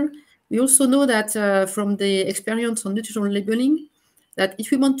consumer, we also know that from the experience on nutritional labeling, that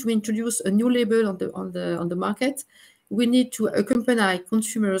if we want to introduce a new label on the market, we need to accompany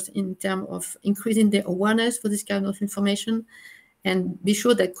consumers in terms of increasing their awareness for this kind of information, and be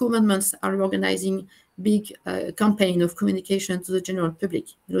sure that governments are organizing big campaign of communication to the general public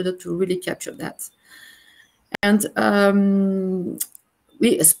in order to really capture that. And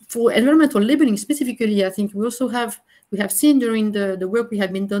for environmental labeling specifically, I think we have seen during the work we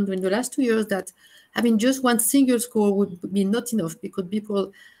have been done during the last 2 years that having just one single score would be not enough because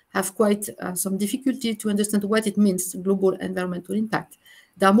people have quite some difficulty to understand what it means, global environmental impact.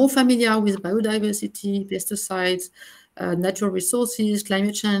 They are more familiar with biodiversity, pesticides, natural resources,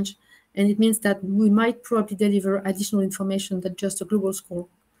 climate change, and it means that we might probably deliver additional information than just a global score.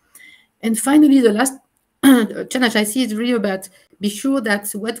 And finally, the last challenge I see is really about be sure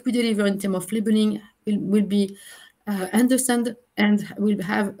that what we deliver in terms of labeling will be understood and will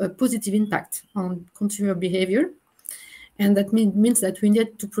have a positive impact on consumer behavior. And that means that we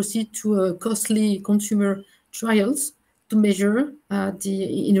need to proceed to costly consumer trials to measure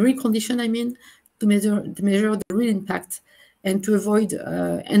in real condition, to measure the real impact and to avoid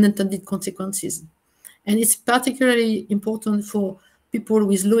unintended consequences. And it's particularly important for people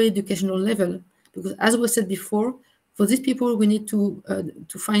with low educational level, because as was said before, for these people, we need to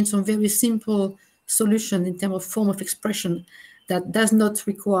find some very simple solution in terms of form of expression that does not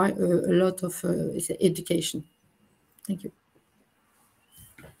require a lot of education. Thank you.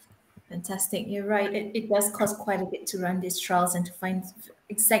 Fantastic. You're right. It does cost quite a bit to run these trials and to find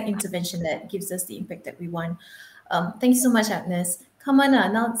exact intervention that gives us the impact that we want. Thank you so much, Agnes.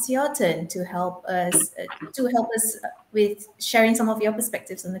 Kamana, now it's your turn to help us with sharing some of your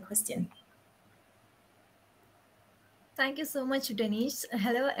perspectives on the question. Thank you so much, Denise.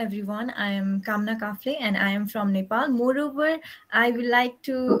 Hello, everyone. I am Kamna Kafle and I am from Nepal. Moreover, I would like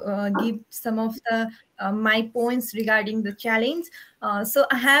to give some of the my points regarding the challenge. So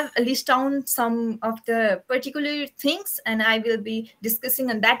I have a list down some of the particular things and I will be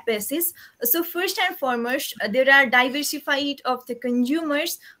discussing on that basis. So first and foremost, there are diversified of the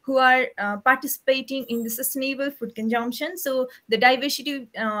consumers who are participating in the sustainable food consumption. So the diversity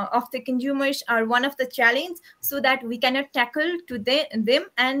of the consumers are one of the challenge so that we cannot tackle to them,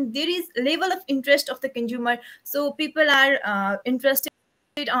 and there is level of interest of the consumer. So people are interested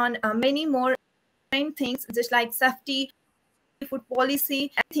on many more things, just like safety, food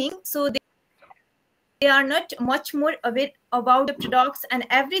policy, everything. So they are not much more aware about the products and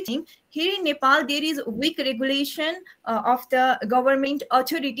everything. Here in Nepal, there is weak regulation of the government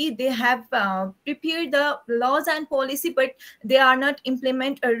authority. They have prepared the laws and policy, but they are not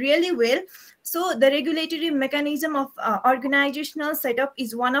implement really well. So the regulatory mechanism of organizational setup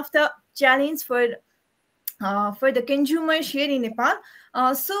is one of the challenge for the consumers here in Nepal.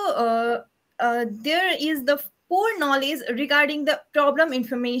 There is the poor knowledge regarding the problem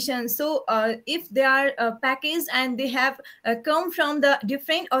information. So if they are packaged and they have come from the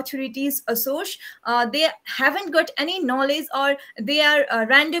different authorities source, they haven't got any knowledge, or they are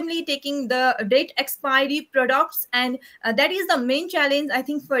randomly taking the date expiry products, and that is the main challenge, I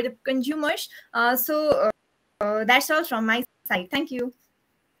think, for the consumers. That's all from my side. Thank you.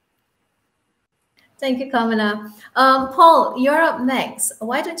 Thank you, Kamana. Paul, you're up next.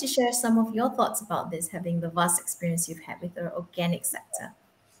 Why don't you share some of your thoughts about this, having the vast experience you've had with the organic sector?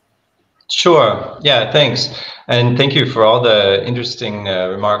 Sure. Yeah, thanks. And thank you for all the interesting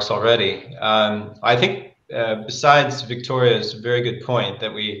remarks already. I think besides Victoria's very good point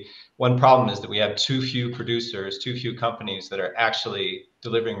that one problem is that we have too few producers, too few companies that are actually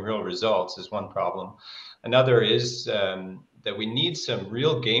delivering real results is one problem. Another is that we need some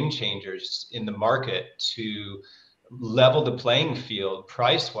real game changers in the market to level the playing field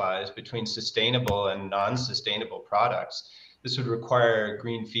price-wise between sustainable and non-sustainable products. This would require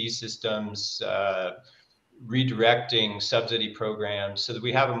green fee systems, redirecting subsidy programs so that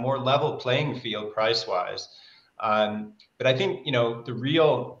we have a more level playing field price-wise. But I think, the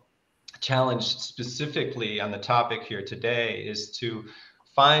real challenge specifically on the topic here today is to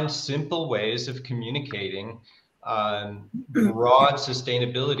find simple ways of communicating broad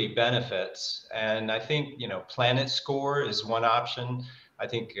sustainability benefits. And I think, Planet Score is one option. I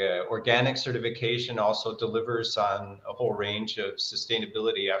think organic certification also delivers on a whole range of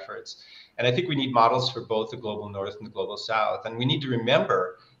sustainability efforts. And I think we need models for both the global north and the global south. And we need to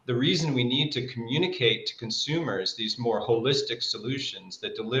remember the reason we need to communicate to consumers these more holistic solutions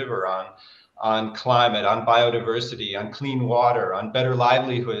that deliver on climate, on biodiversity, on clean water, on better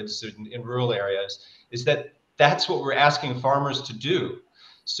livelihoods in rural areas, is that that's what we're asking farmers to do.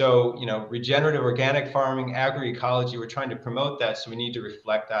 So, regenerative organic farming, agroecology, we're trying to promote that. So we need to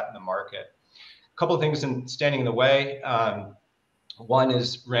reflect that in the market. A couple of things standing in the way. One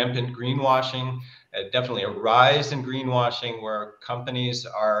is rampant greenwashing, definitely a rise in greenwashing where companies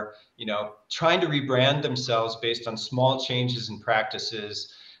are, trying to rebrand themselves based on small changes in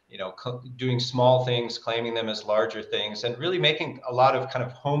practices, doing small things, claiming them as larger things, and really making a lot of kind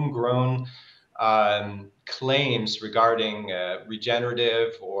of homegrown claims regarding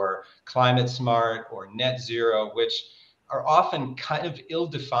regenerative or climate smart or net zero, which are often kind of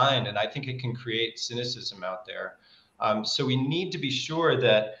ill-defined, and I think it can create cynicism out there. So we need to be sure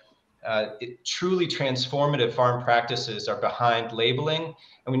that truly transformative farm practices are behind labeling,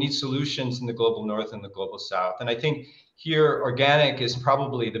 and we need solutions in the global north and the global south. And I think here organic is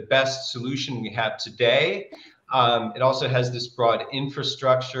probably the best solution we have today. It also has this broad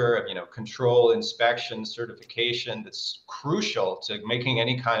infrastructure of, control, inspection, certification that's crucial to making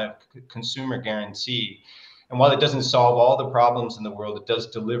any kind of consumer guarantee. And while it doesn't solve all the problems in the world, it does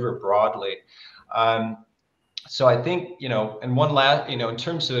deliver broadly. So I think, and one last, in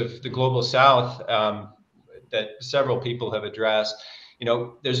terms of the global south that several people have addressed,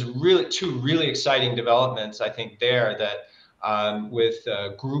 there's two really exciting developments, I think, there that with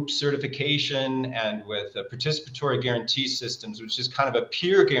group certification and with participatory guarantee systems, which is kind of a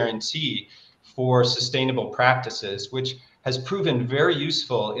peer guarantee for sustainable practices, which has proven very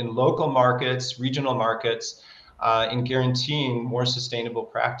useful in local markets, regional markets, in guaranteeing more sustainable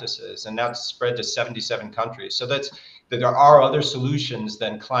practices. And now it's spread to 77 countries. So that there are other solutions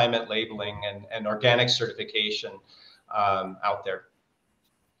than climate labeling and organic certification out there.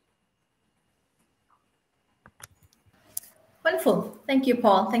 Wonderful. Thank you,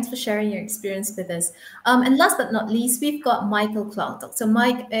 Paul. Thanks for sharing your experience with us. And last but not least, we've got Michael Clark. So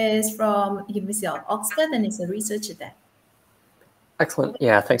Mike is from University of Oxford and is a researcher there. Excellent.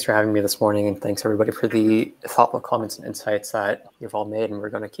 Yeah, thanks for having me this morning, and thanks everybody for the thoughtful comments and insights that you've all made, and we're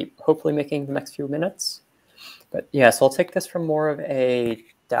going to keep hopefully making the next few minutes. But yeah, so I'll take this from more of a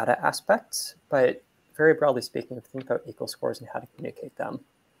data aspect, but very broadly speaking, if you think about equal scores and how to communicate them,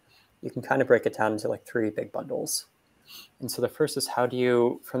 you can kind of break it down into like 3 big bundles. And so the first is, how do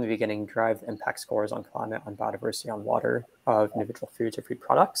you, from the beginning, drive the impact scores on climate, on biodiversity, on water of individual foods or food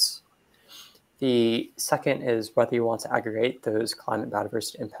products? The second is whether you want to aggregate those climate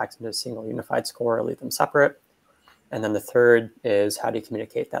biodiversity impacts into a single unified score or leave them separate. And then the third is, how do you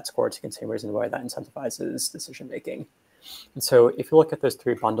communicate that score to consumers in a way that incentivizes decision making? And so if you look at those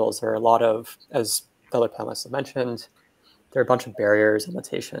 3 bundles, there are a lot of, as the other panelists have mentioned, there are a bunch of barriers and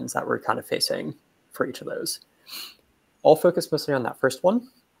limitations that we're kind of facing for each of those. I'll focus mostly on that first one.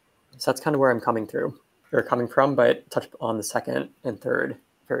 So that's kind of where I'm coming from, but touch on the second and third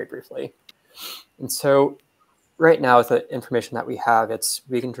very briefly. And so right now, with the information that we have,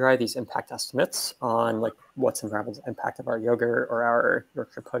 we can derive these impact estimates on like what's the environmental impact of our yogurt or our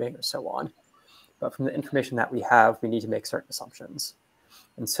Yorkshire pudding or so on. But from the information that we have, we need to make certain assumptions.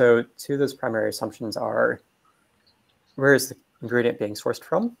 And so 2 of those primary assumptions are, where is the ingredient being sourced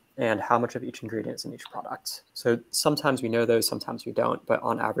from, and how much of each ingredient is in each product. So sometimes we know those, sometimes we don't, but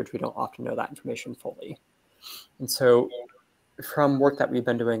on average, we don't often know that information fully. And so from work that we've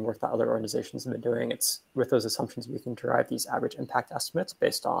been doing, work that other organizations have been doing, it's with those assumptions, we can derive these average impact estimates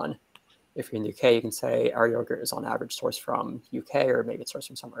based on, if you're in the UK, you can say our yogurt is on average sourced from UK, or maybe it's sourced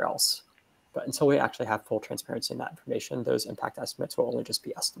from somewhere else. But until we actually have full transparency in that information, those impact estimates will only just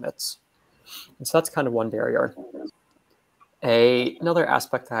be estimates. And so that's kind of one barrier. Another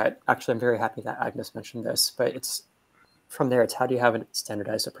aspect that, actually I'm very happy that Agnes mentioned this, but it's from there, it's how do you have a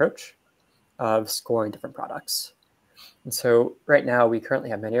standardized approach of scoring different products? And so right now we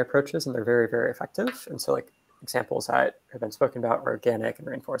currently have many approaches, and they're very, very effective. And so like examples that have been spoken about are organic and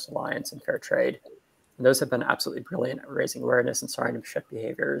Rainforest Alliance and fair trade. And those have been absolutely brilliant at raising awareness and starting to shift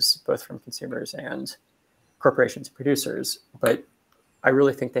behaviors, both from consumers and corporations and producers. But I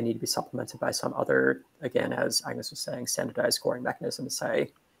really think they need to be supplemented by some other, again, as Agnes was saying, standardized scoring mechanism to say,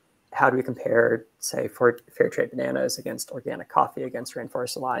 how do we compare, say, for fair trade bananas against organic coffee, against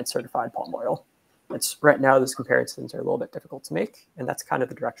Rainforest Alliance certified palm oil? It's right now, those comparisons are a little bit difficult to make, and that's kind of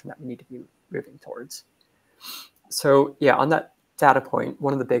the direction that we need to be moving towards. So yeah, on that data point,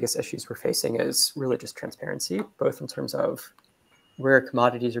 one of the biggest issues we're facing is really just transparency, both in terms of where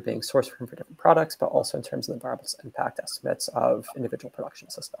commodities are being sourced from for different products, but also in terms of the environmental impact estimates of individual production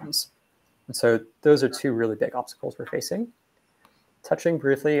systems. And so those are 2 really big obstacles we're facing. Touching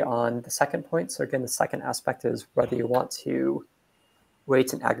briefly on the second point. So again, the second aspect is whether you want to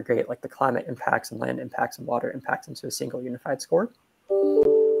weight and aggregate like the climate impacts and land impacts and water impacts into a single unified score.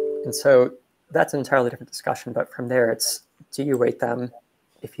 And so that's an entirely different discussion, but from there it's, do you weight them?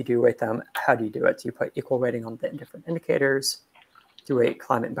 If you do weight them, how do you do it? Do you put equal weighting on the different indicators? Do you weight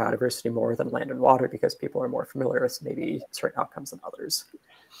climate and biodiversity more than land and water because people are more familiar with maybe certain outcomes than others?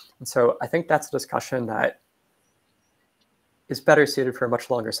 And so I think that's a discussion that is better suited for a much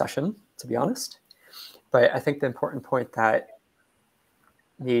longer session, to be honest. But I think the important point that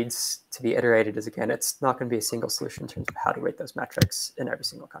needs to be iterated is, again, it's not going to be a single solution in terms of how to weight those metrics in every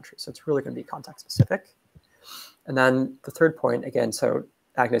single country. So it's really going to be context specific. And then the third point, again, so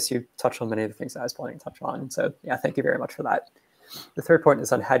Agnes, you touched on many of the things that I was planning to touch on. So yeah, thank you very much for that. The third point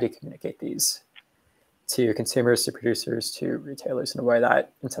is on how do you communicate these to consumers, to producers, to retailers in a way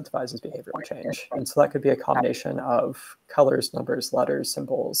that incentivizes behavioral change. And so that could be a combination of colors, numbers, letters,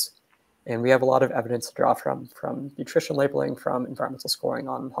 symbols. And we have a lot of evidence to draw from nutrition labeling, from environmental scoring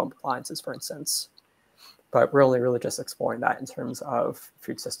on home appliances, for instance. But we're only really just exploring that in terms of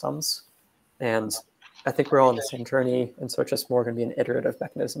food systems. And I think we're all on the same journey. And so it's just more going to be an iterative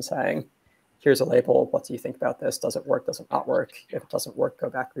mechanism saying, here's a label. What do you think about this? Does it work? Does it not work? If it doesn't work, go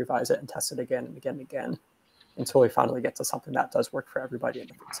back, revise it, and test it again and again and again until we finally get to something that does work for everybody in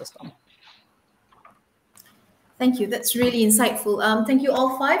the food system. Thank you. That's really insightful. Thank you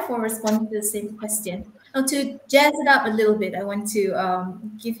all 5 for responding to the same question. Now, to jazz it up a little bit, I want to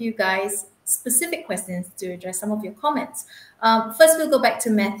give you guys specific questions to address some of your comments. First, we'll go back to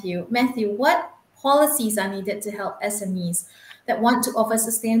Matthew. Matthew, what policies are needed to help SMEs that want to offer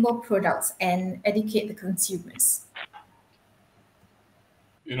sustainable products and educate the consumers?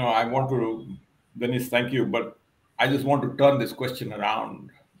 I want to, Denise, thank you, but I just want to turn this question around.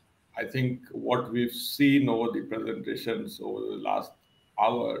 I think what we've seen over the presentations over the last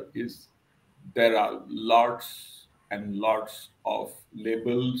hour is there are lots and lots of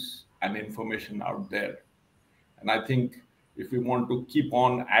labels and information out there. And I think if we want to keep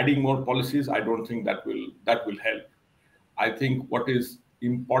on adding more policies, I don't think that will help. I think what is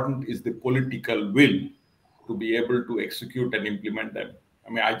important is the political will to be able to execute and implement them. I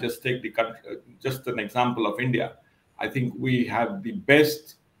mean, I just take the country, just an example of India. I think we have the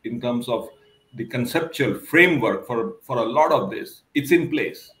best in terms of the conceptual framework for a lot of this. It's in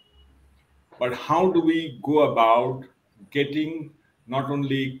place. But how do we go about getting not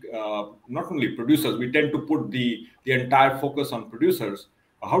only producers? We tend to put the entire focus on producers.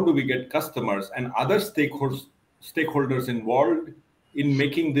 How do we get customers and other stakeholders involved in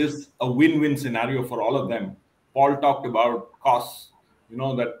making this a win-win scenario for all of them? Paul talked about costs.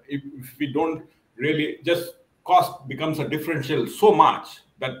 That if we don't really, just cost becomes a differential so much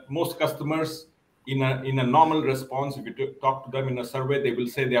that most customers in a normal response, if you talk to them in a survey, they will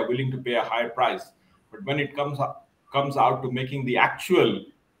say they are willing to pay a higher price. But when it comes out to making the actual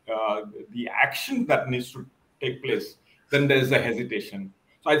the action that needs to take place, then there's a hesitation.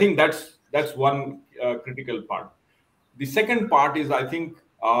 So I think that's one critical part. The second part is, I think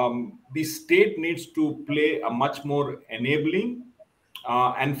the state needs to play a much more enabling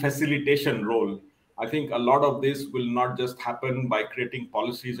and facilitation role. I think a lot of this will not just happen by creating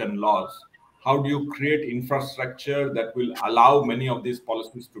policies and laws. How do you create infrastructure that will allow many of these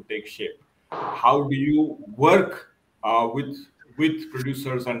policies to take shape? How do you work with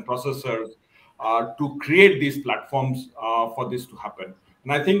producers and processors to create these platforms for this to happen?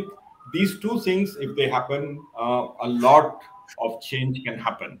 And I think these two things, if they happen, a lot of change can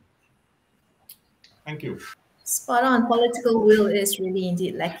happen. Thank you. Spot on. Political will is really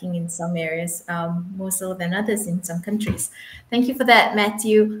indeed lacking in some areas, more so than others in some countries. Thank you for that,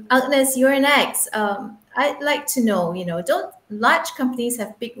 Matthew. Agnes, you're next. I'd like to know, don't large companies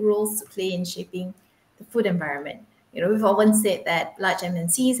have big roles to play in shaping the food environment? We've often said that large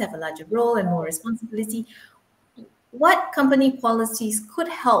MNCs have a larger role and more responsibility. What company policies could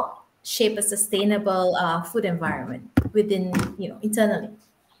help shape a sustainable food environment within, internally?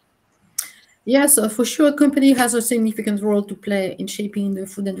 Yes, for sure, a company has a significant role to play in shaping the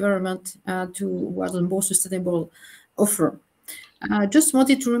food environment towards a more sustainable offer. I just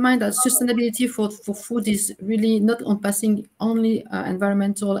wanted to remind that sustainability for food is really not encompassing only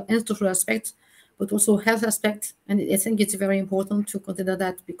environmental and social aspects, but also health aspects. And I think it's very important to consider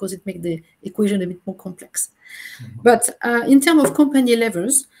that because it makes the equation a bit more complex. But in terms of company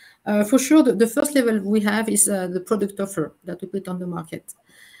levels, for sure, the first level we have is the product offer that we put on the market.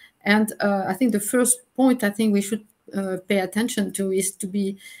 And I think the first point I think we should pay attention to is to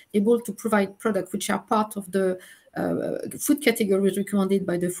be able to provide products which are part of the food categories recommended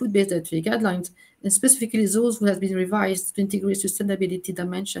by the food-based dietary guidelines, and specifically those who have been revised to integrate sustainability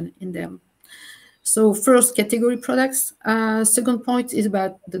dimension in them. So first, category products. Second point is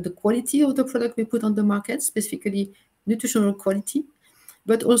about the quality of the product we put on the market, specifically nutritional quality,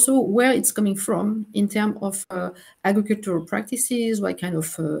 but also where it's coming from in terms of agricultural practices, what kind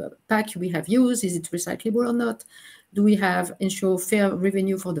of pack we have used, is it recyclable or not, do we have ensure fair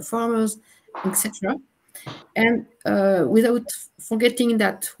revenue for the farmers, etc. And without forgetting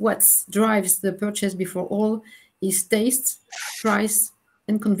that what drives the purchase before all is taste, price,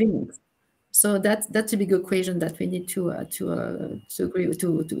 and convenience. So that's a big equation that we need to agree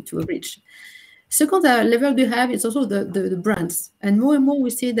to reach. Second level we have is also the brands, and more we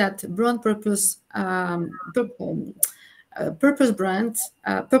see that brand purpose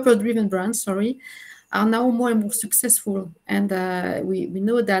purpose-driven brands, are now more and more successful, and we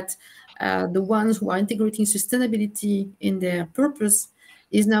know that the ones who are integrating sustainability in their purpose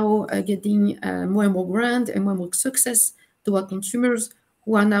is now getting more and more brand and more and more success to our consumers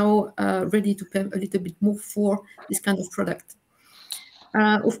who are now ready to pay a little bit more for this kind of product.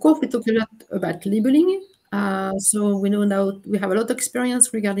 Of course, we talk a lot about labeling. So we know now we have a lot of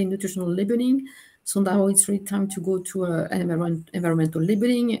experience regarding nutritional labeling. So now it's really time to go to environmental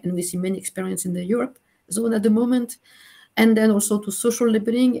labeling, and we see many experience in the Europe zone at the moment. And then also to social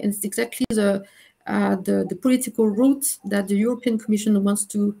labeling, and it's exactly the political route that the European Commission wants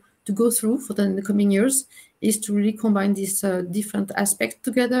to go through for the coming years, is to really combine these different aspects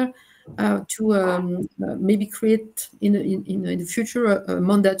together to maybe create in the future a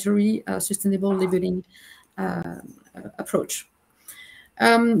mandatory sustainable labeling approach.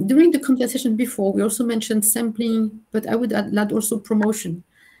 During the conversation before, we also mentioned sampling, but I would add also promotion.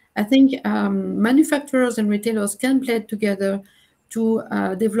 I think manufacturers and retailers can play together to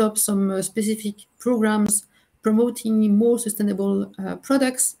develop some specific programs promoting more sustainable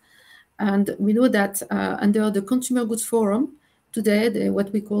products. And we know that under the Consumer Goods Forum today,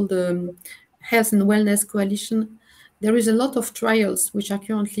 what we call the Health and Wellness Coalition, there is a lot of trials which are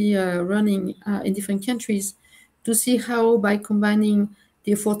currently running in different countries to see how, by combining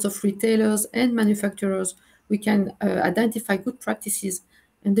the efforts of retailers and manufacturers, we can identify good practices.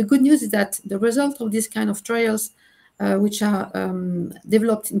 And the good news is that the result of these kind of trials, which are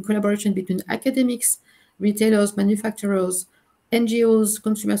developed in collaboration between academics, retailers, manufacturers, NGOs,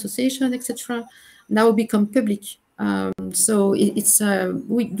 consumer associations, etc., now become public. So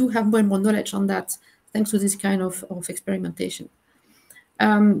we do have more and more knowledge on that thanks to this kind of experimentation.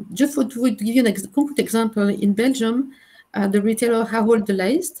 Just to give you a concrete example, in Belgium, the retailer Ahold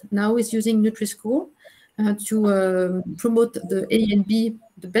Delhaize now is using Nutri-Score to promote the A and B,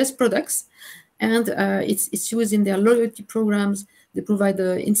 the best products, and it's used in their loyalty programs. They provide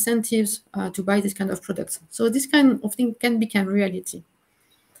incentives to buy this kind of products. So this kind of thing can become reality.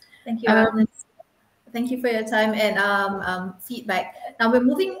 Thank you. Thank you for your time and feedback. Now we're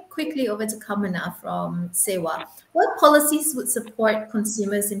moving quickly over to Kamana from Sewa. What policies would support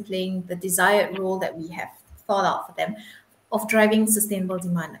consumers in playing the desired role that we have thought out for them of driving sustainable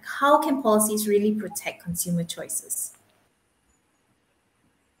demand? How can policies really protect consumer choices?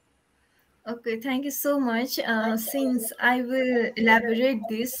 Okay, thank you so much. Since I will elaborate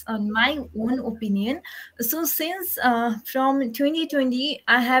this on my own opinion. So since from 2020,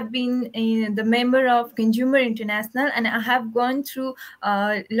 I have been the member of Consumer International, and I have gone through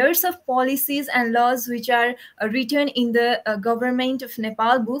lots of policies and laws which are written in the Government of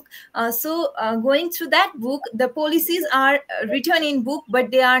Nepal book. So going through that book, the policies are written in book,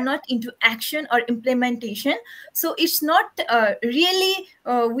 but they are not into action or implementation. So it's not really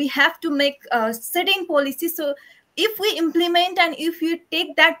we have to make certain policies. So if we implement and if you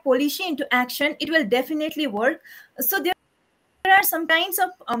take that policy into action, it will definitely work. So there are some kinds of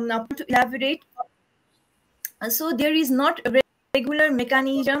to elaborate. So there is not a regular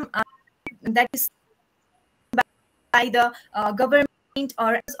mechanism that is by the government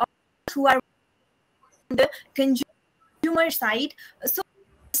or who are on the consumer side. So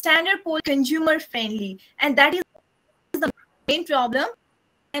standard policy consumer friendly, and that is the main problem.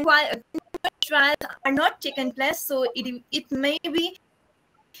 And while trials are not taken place, so it may be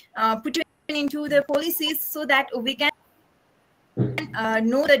put into the policies so that we can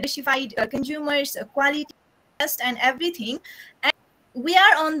know the diversified consumers, quality test, and everything. And we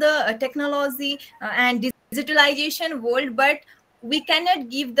are on the technology and digitalization world, but we cannot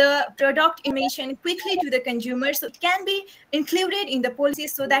give the product information quickly to the consumer. So it can be included in the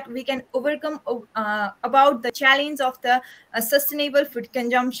policies so that we can overcome about the challenge of the sustainable food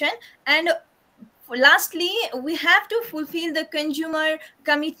consumption. And lastly, we have to fulfill the consumer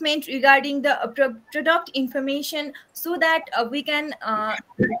commitment regarding the product information so that we can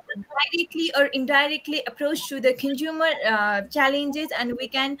directly or indirectly approach to the consumer challenges, and we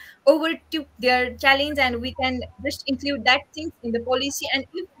can overtake their challenge, and we can just include that things in the policy. And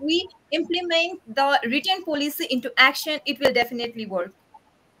if we implement the written policy into action, it will definitely work.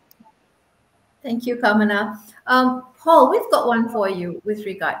 Thank you, Kamana. Paul, we've got one for you with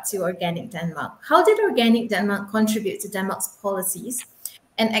regard to Organic Denmark. How did Organic Denmark contribute to Denmark's policies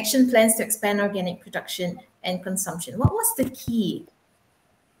and action plans to expand organic production and consumption? What was the key?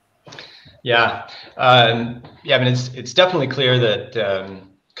 Yeah, I mean, it's definitely clear that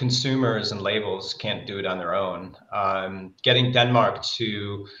consumers and labels can't do it on their own. Getting Denmark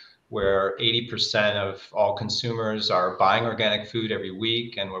to where 80% of all consumers are buying organic food every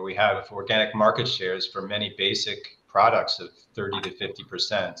week, and where we have organic market shares for many basic products of 30 to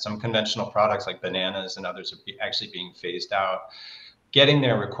 50%. Some conventional products like bananas and others are actually being phased out. Getting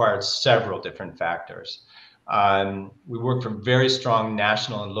there required several different factors. We work from very strong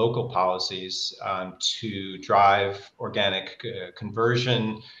national and local policies to drive organic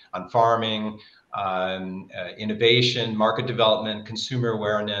conversion on farming, innovation, market development, consumer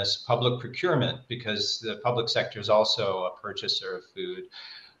awareness, public procurement, because the public sector is also a purchaser of food.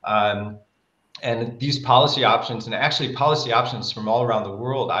 And these policy options, and actually policy options from all around the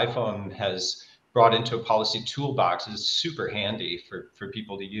world, iPhone has brought into a policy toolbox, is super handy for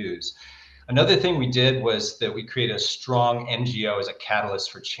people to use. Another thing we did was that we created a strong NGO as a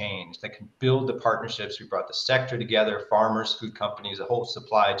catalyst for change that can build the partnerships. We brought the sector together, farmers, food companies, a whole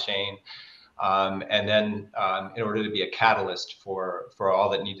supply chain, and then in order to be a catalyst for all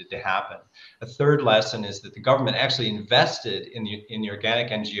that needed to happen. A third lesson is that the government actually invested in the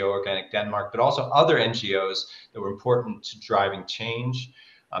organic NGO, Organic Denmark, but also other NGOs that were important to driving change.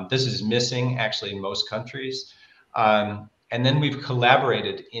 This is missing actually in most countries. And then we've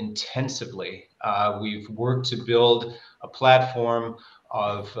collaborated intensively. We've worked to build a platform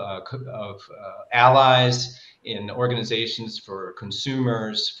of allies in organizations for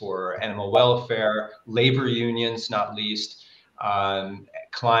consumers, for animal welfare, labor unions, not least,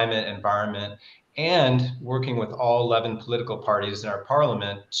 climate, environment, and working with all 11 political parties in our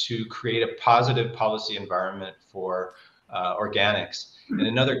parliament to create a positive policy environment for organics. And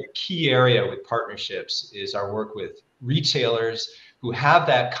another key area with partnerships is our work with retailers who have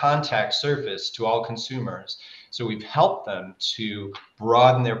that contact surface to all consumers. So we've helped them to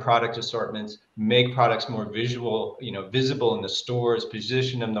broaden their product assortments, make products more visible in the stores,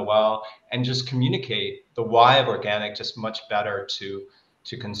 position them well, and just communicate the why of organic just much better to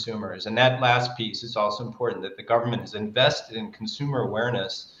consumers. And that last piece is also important, that the government has invested in consumer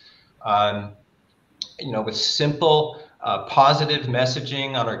awareness, with simple, positive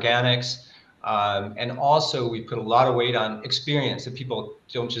messaging on organics. And also we put a lot of weight on experience, that people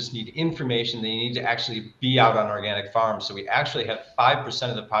don't just need information, they need to actually be out on organic farms. So we actually have 5%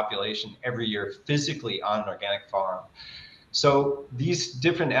 of the population every year physically on an organic farm. So these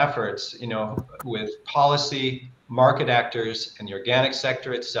different efforts, with policy, market actors, and the organic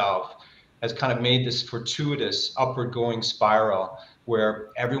sector itself, has kind of made this fortuitous upward going spiral where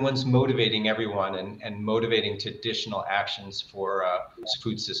everyone's motivating everyone and motivating to additional actions for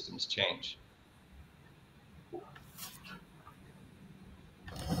food systems change.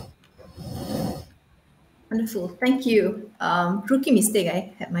 Wonderful, thank you. Rookie mistake,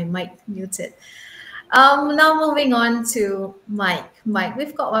 I had my mic muted. Now moving on to Mike. Mike,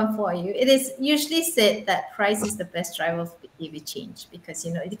 we've got one for you. It is usually said that price is the best driver of behavior change because,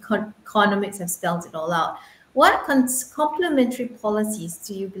 the economics have spelled it all out. What complementary policies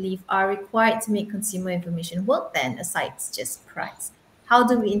do you believe are required to make consumer information work then, aside just price? How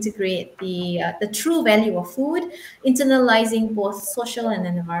do we integrate the true value of food, internalizing both social and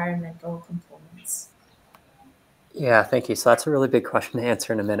environmental components? Yeah, thank you. So that's a really big question to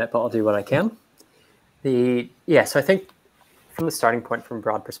answer in a minute, but I'll do what I can. So I think from the starting point, from a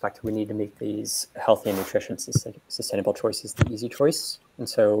broad perspective, we need to make these healthy and nutritious, sustainable choices the easy choice. And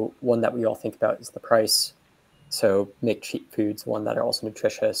so one that we all think about is the price. So make cheap foods, one that are also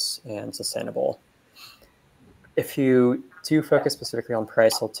nutritious and sustainable. If you do focus specifically on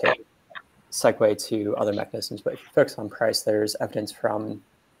price, I'll segue to other mechanisms, but if you focus on price, there's evidence from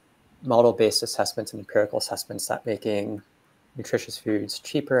model-based assessments and empirical assessments that making nutritious foods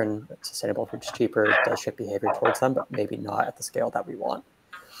cheaper and sustainable foods cheaper does shift behavior towards them, but maybe not at the scale that we want.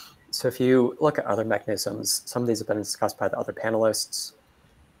 So if you look at other mechanisms, some of these have been discussed by the other panelists.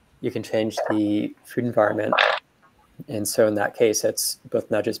 You can change the food environment. And so in that case, it's both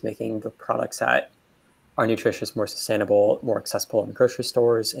nudges making the products that are nutritious more sustainable, more accessible in grocery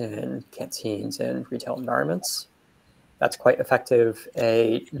stores and canteens and retail environments. That's quite effective.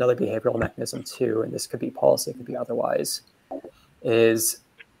 Another behavioral mechanism too, and this could be policy, it could be otherwise, is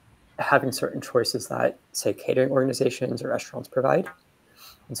having certain choices that, say, catering organizations or restaurants provide.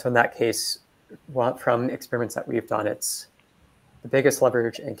 And so in that case, from experiments that we've done, it's the biggest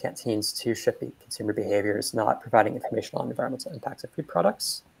leverage in canteens to shift consumer behaviors, not providing information on environmental impacts of food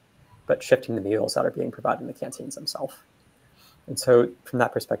products, but shifting the meals that are being provided in the canteens themselves. And so from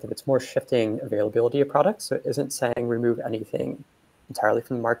that perspective, it's more shifting availability of products. So it isn't saying remove anything entirely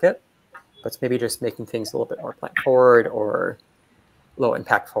from the market, but it's maybe just making things a little bit more plant forward or low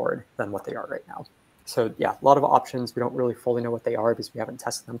impact forward than what they are right now. So yeah, a lot of options. We don't really fully know what they are because we haven't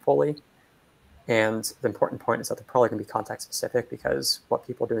tested them fully. And the important point is that they're probably going to be context specific, because what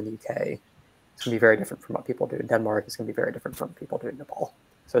people do in the UK is going to be very different from what people do in Denmark. It's going to be very different from what people do in Nepal.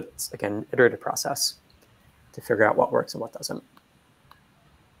 So it's, again, an iterative process to figure out what works and what doesn't.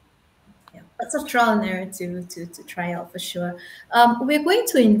 Yeah, that's a trial and error to try out for sure. We're going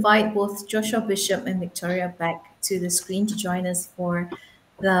to invite both Joshua Bishop and Victoria back to the screen to join us for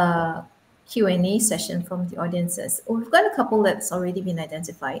the Q&A session from the audiences. We've got a couple that's already been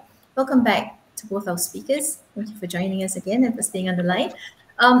identified. Welcome back to both our speakers. Thank you for joining us again and for staying on the line.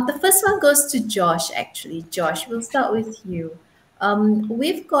 The first one goes to Josh, actually. Josh, we'll start with you.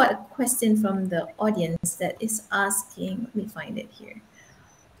 We've got a question from the audience that is asking, let me find it here.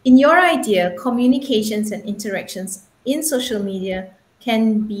 In your idea, communications and interactions in social media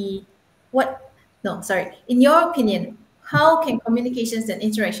can be In your opinion, how can communications and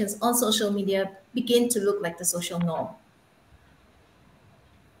interactions on social media begin to look like the social norm?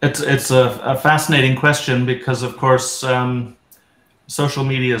 It's a fascinating question because, of course, social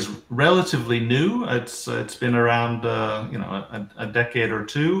media is relatively new. It's been around a decade or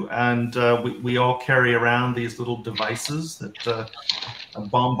two, and we all carry around these little devices that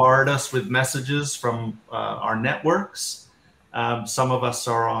bombard us with messages from our networks. Some of us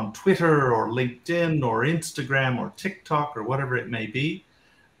are on Twitter or LinkedIn or Instagram or TikTok or whatever it may be.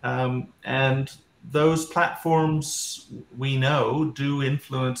 And those platforms, we know, do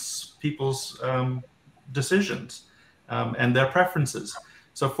influence people's decisions and their preferences.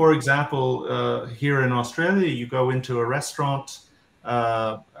 So, for example, here in Australia, you go into a restaurant,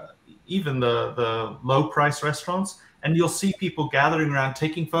 even the low price restaurants, and you'll see people gathering around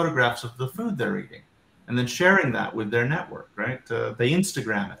taking photographs of the food they're eating and then sharing that with their network, right? They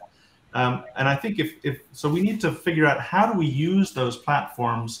Instagram it. And I think so we need to figure out, how do we use those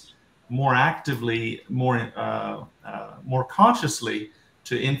platforms more actively, more consciously,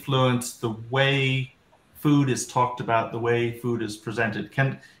 to influence the way food is talked about, the way food is presented.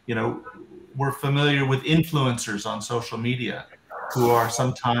 We're familiar with influencers on social media who are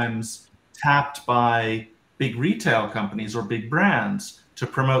sometimes tapped by big retail companies or big brands to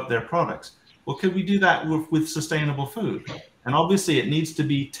promote their products. Well, could we do that with sustainable food? And obviously it needs to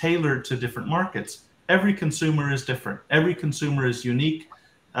be tailored to different markets. Every consumer is different. Every consumer is unique.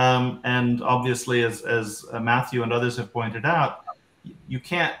 And obviously, as Matthew and others have pointed out, you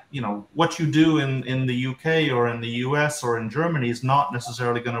can't, what you do in the UK or in the US or in Germany is not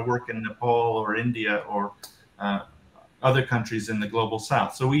necessarily going to work in Nepal or India or other countries in the global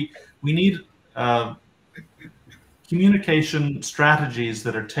south. So we need communication strategies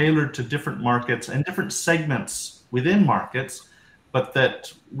that are tailored to different markets and different segments within markets, but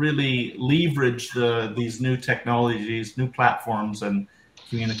that really leverage these new technologies, new platforms, and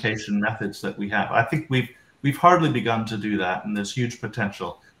communication methods that we have. I think we've hardly begun to do that, and there's huge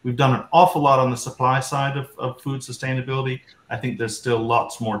potential. We've done an awful lot on the supply side of food sustainability. I think there's still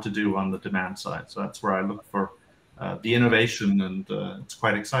lots more to do on the demand side. So that's where I look for the innovation, and it's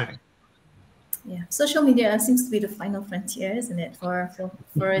quite exciting. Yeah, social media seems to be the final frontier, isn't it, for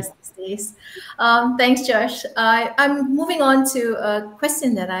us these days? Thanks, Josh. I'm moving on to a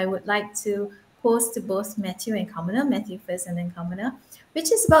question that I would like to pose to both Matthew and Kamana. Matthew first and then Kamana,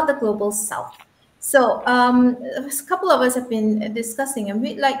 which is about the global south. So a couple of us have been discussing, and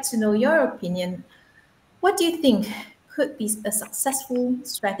we'd like to know your opinion. What do you think could be a successful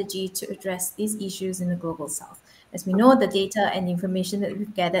strategy to address these issues in the global south? As we know, the data and information that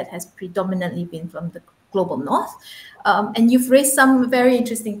we've gathered has predominantly been from the global north. And you've raised some very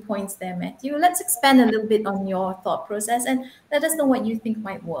interesting points there, Matthew. Let's expand a little bit on your thought process and let us know what you think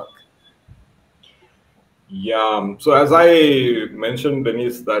might work. Yeah, so as I mentioned,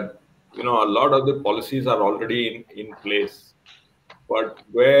 Denise, that a lot of the policies are already in place, but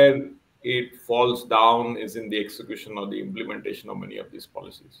where it falls down is in the execution or the implementation of many of these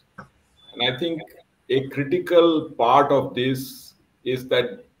policies. And I think a critical part of this is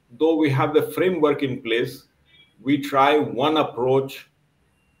that though we have the framework in place, we try one approach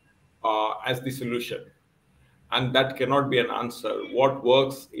as the solution. And that cannot be an answer. What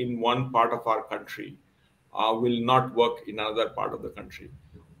works in one part of our country will not work in another part of the country.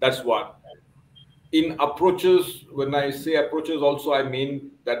 That's one. In approaches, when I say approaches also, I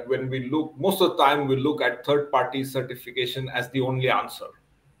mean that when we look, most of the time we look at third-party certification as the only answer.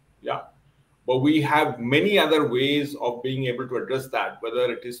 Yeah. But we have many other ways of being able to address that,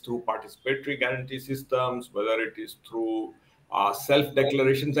 whether it is through participatory guarantee systems, whether it is through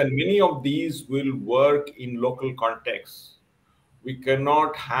self-declarations, and many of these will work in local contexts. We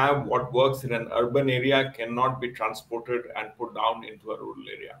cannot have what works in an urban area cannot be transported and put down into a rural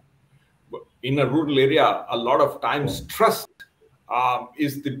area. In a rural area, a lot of times trust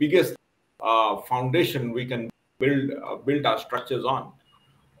is the biggest foundation we can build our structures on.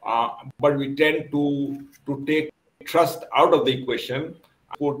 But we tend to take trust out of the equation,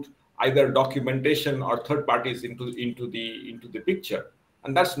 put either documentation or third parties into the picture,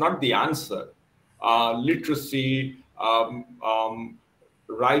 and that's not the answer. Literacy,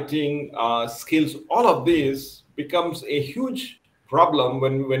 writing skills, all of this becomes a huge problem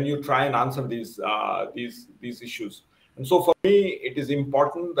when you try and answer these issues. And so for me, it is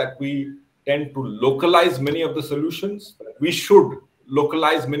important that we tend to localize many of the solutions. We should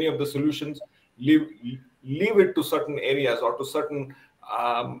localize many of the solutions, leave it to certain areas or to certain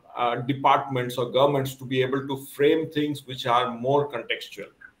departments or governments to be able to frame things which are more contextual.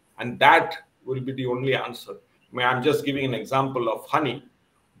 And that will be the only answer. I'm just giving an example of honey.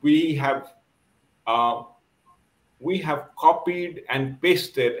 we have copied and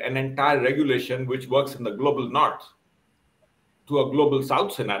pasted an entire regulation which works in the global north to a global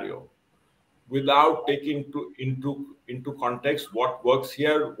south scenario, without taking into context what works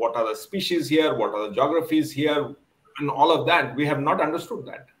here, what are the species here, what are the geographies here, and all of that. We have not understood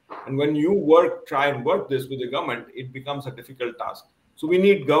that. And when you try and work this with the government, it becomes a difficult task. So we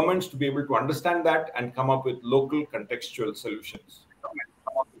need governments to be able to understand that and come up with local contextual solutions.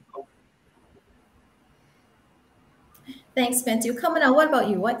 Thanks, Matthew. Kamana, what about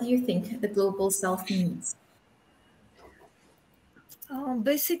you? What do you think the global south needs?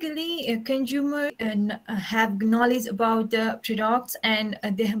 Basically, consumers have knowledge about the products, and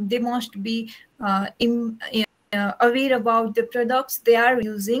they must be aware about the products they are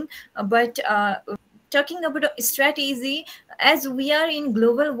using. But talking about a strategy, as we are in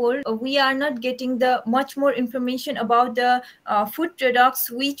global world, we are not getting the much more information about the food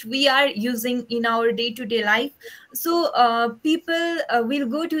products which we are using in our day-to-day life. So people will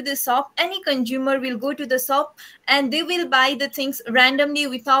go to the shop, any consumer will go to the shop, and they will buy the things randomly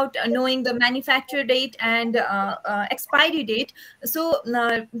without knowing the manufacture date and expiry date. So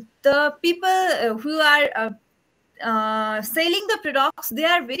the people who are selling the products, they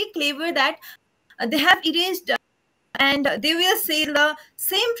are very clever that they have erased and they will sell the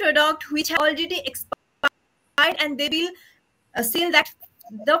same product which has already expired, and they will sell that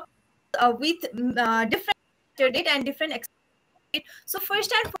the with different date and different expiry date. So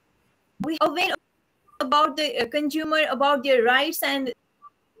first and foremost, we are aware about the consumer, about their rights and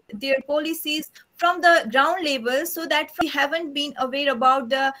their policies from the ground level, so that we haven't been aware about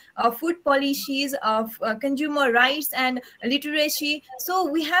the food policies of consumer rights and literacy. So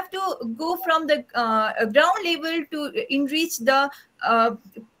we have to go from the ground level to enrich the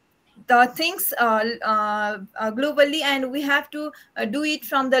things globally, and we have to do it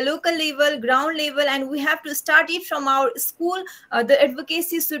from the local level, ground level, and we have to start it from our school. The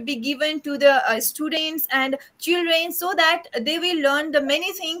advocacy should be given to the students and children, so that they will learn the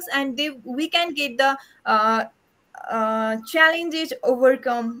many things, and we can get the challenges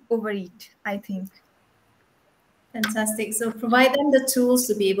overcome over it, I think. Fantastic. So provide them the tools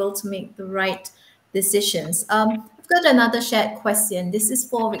to be able to make the right decisions. I've got another shared question. This is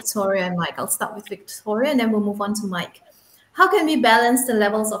for Victoria and Mike. I'll start with Victoria and then we'll move on to Mike. How can we balance the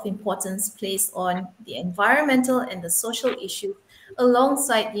levels of importance placed on the environmental and the social issues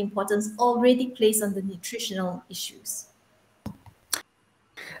alongside the importance already placed on the nutritional issues?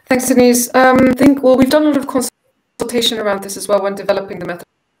 Thanks, Denise. I think, well, we've done a lot of consultation around this as well when developing the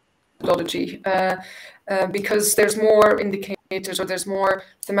methodology, because there's more indicators or there's more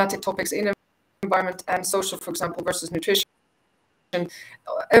thematic topics in environment and social, for example, versus nutrition.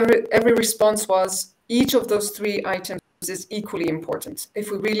 Every response was each of those three items is equally important.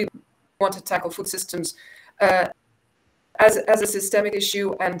 If we really want to tackle food systems as a systemic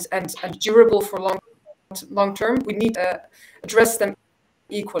issue and durable for long term, we need to address them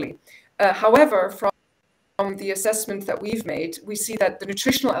equally. However, from the assessment that we've made, we see that the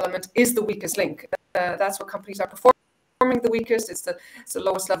nutritional element is the weakest link. That's what companies are performing the weakest. It's the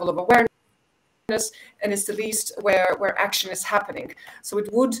lowest level of awareness, and it's the least where action is happening. So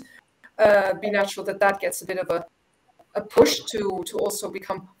it would be natural that gets a bit of a push to also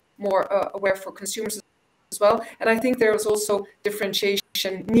become more aware for consumers as well. And I think there is also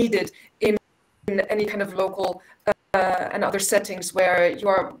differentiation needed in any kind of local and other settings where you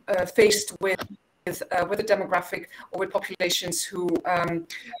are faced with a demographic or with populations who are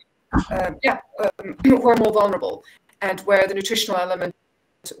more vulnerable, and where the nutritional element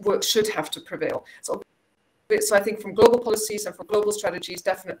should have to prevail. So I think from global policies and from global strategies,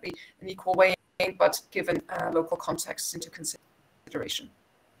 definitely an equal weighing, but given local contexts into consideration.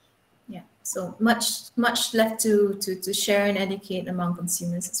 Yeah, so much left to share and educate among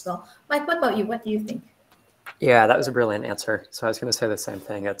consumers as well. Mike, what about you? What do you think? Yeah, that was a brilliant answer. So I was going to say the same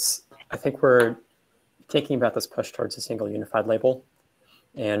thing. I think we're thinking about this push towards a single unified label.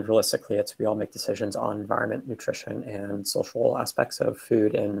 And realistically, we all make decisions on environment, nutrition, and social aspects of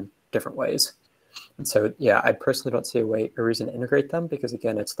food in different ways. And so, yeah, I personally don't see a reason to integrate them because,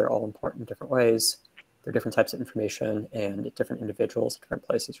 again, they're all important in different ways. They're different types of information, and different individuals, different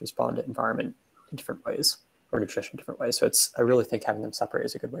places respond to environment in different ways, or nutrition in different ways. So I really think having them separate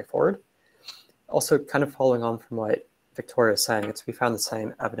is a good way forward. Also, kind of following on from what Victoria is saying, we found the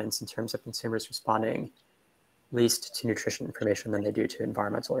same evidence in terms of consumers responding least to nutrition information than they do to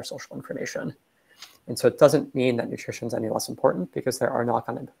environmental or social information. And so it doesn't mean that nutrition is any less important, because there are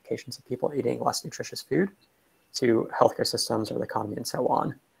knock-on implications of people eating less nutritious food to healthcare systems or the economy and so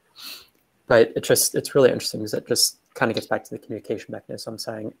on. But it's really interesting is that just kind of gets back to the communication mechanism,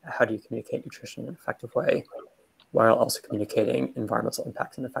 saying how do you communicate nutrition in an effective way while also communicating environmental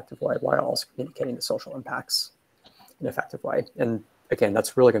impacts in an effective way, while also communicating the social impacts in an effective way. And again,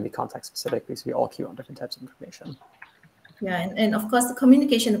 that's really going to be context specific because we all queue on different types of information. Yeah, and of course, the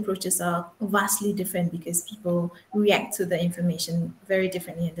communication approaches are vastly different because people react to the information very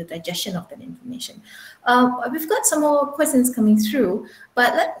differently in the digestion of that information. We've got some more questions coming through,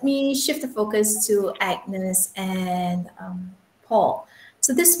 but let me shift the focus to Agnes and Paul.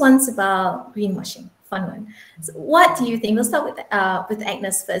 So this one's about greenwashing, fun one. So what do you think? We'll start with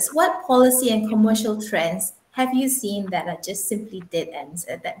Agnes first. What policy and commercial trends have you seen that are just simply dead ends,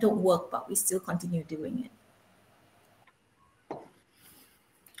 that don't work, but we still continue doing it?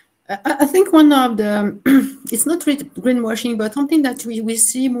 I think one of the, it's not really greenwashing, but something that we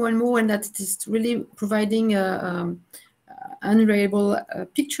see more and more, and that is really providing an unreliable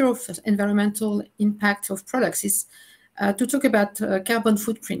picture of environmental impact of products, is to talk about carbon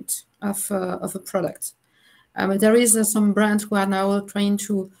footprint of a product. There is some brands who are now trying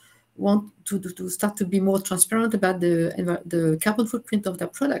to start to be more transparent about the carbon footprint of their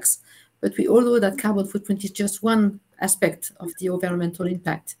products. But we all know that carbon footprint is just one aspect of the environmental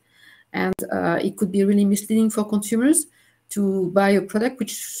impact. And it could be really misleading for consumers to buy a product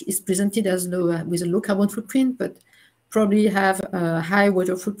which is presented as with a low carbon footprint, but probably have a high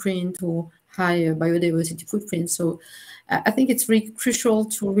water footprint or high biodiversity footprint. So I think it's really crucial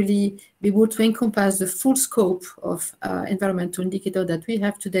to really be able to encompass the full scope of environmental indicator that we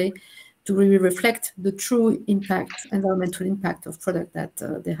have today to really reflect the true impact, environmental impact of product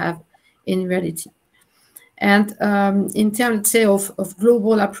that they have in reality. And in terms, say, of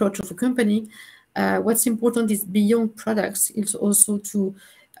global approach of a company, what's important is beyond products. It's also to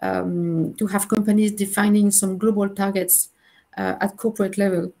have companies defining some global targets at corporate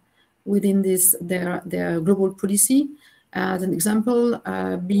level within their global policy. As an example,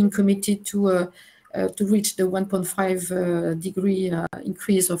 being committed to reach the 1.5 degree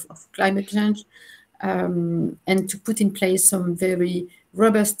increase of climate change, and to put in place some very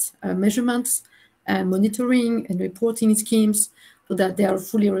robust measurements, monitoring and reporting schemes so that they are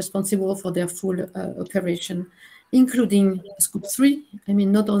fully responsible for their full operation, including scope 3. I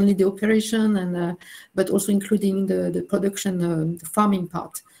mean, not only the operation, but also including the production, the farming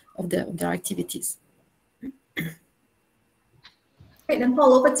part of their activities. Great, and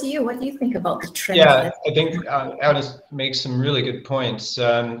Paul, over to you. What do you think about the trend? Yeah, I think Alice makes some really good points.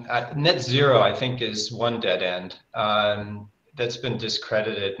 Net zero, I think, is one dead end. That's been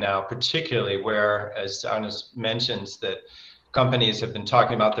discredited now, particularly where, as Agnes mentions, that companies have been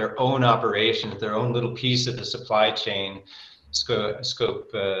talking about their own operations, their own little piece of the supply chain, scope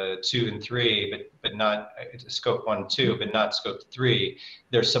 2 and 3, but not scope 1 and 2, but not scope 3.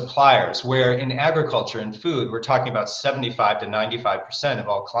 They're suppliers, where in agriculture and food, we're talking about 75 to 95% of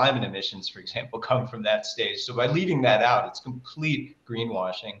all climate emissions, for example, come from that stage. So by leaving that out, it's complete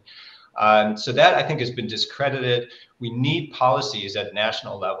greenwashing. So that, I think, has been discredited. We need policies at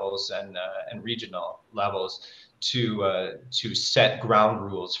national levels and regional levels to set ground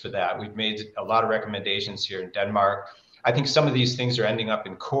rules for that. We've made a lot of recommendations here in Denmark. I think some of these things are ending up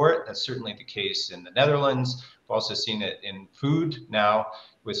in court. That's certainly the case in the Netherlands. We've also seen it in food now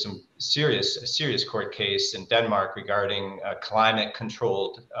with some serious court case in Denmark regarding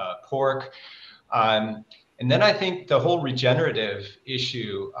climate-controlled pork. And then I think the whole regenerative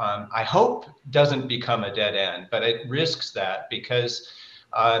issue, I hope doesn't become a dead end, but it risks that because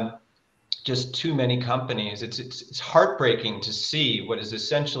just too many companies, it's heartbreaking to see what is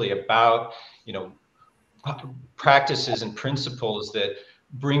essentially about, practices and principles that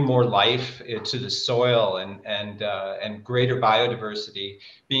bring more life to the soil and greater biodiversity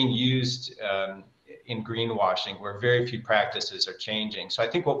being used in greenwashing, where very few practices are changing. So I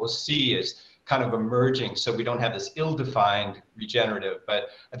think what we'll see is kind of emerging, so we don't have this ill-defined regenerative, but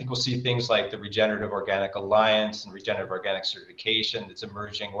I think we'll see things like the Regenerative Organic Alliance and Regenerative Organic Certification that's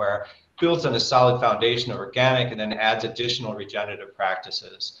emerging, where it builds on a solid foundation of organic and then adds additional regenerative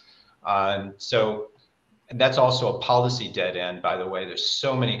practices. And that's also a policy dead end, by the way. There's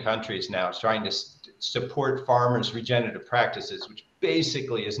so many countries now trying to support farmers' regenerative practices, which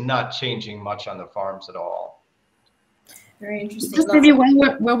basically is not changing much on the farms at all. Very interesting. Just maybe one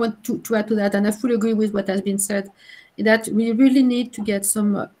word to add to that, and I fully agree with what has been said, that we really need to get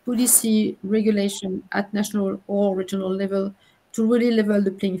some policy regulation at national or regional level to really level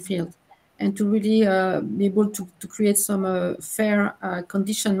the playing field and to really be able to create some fair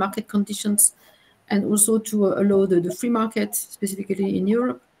market conditions, and also to allow the free market, specifically in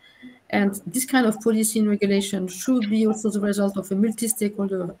Europe. And this kind of policy and regulation should be also the result of a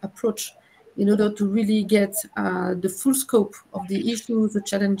multi-stakeholder approach in order to really get the full scope of the issues, the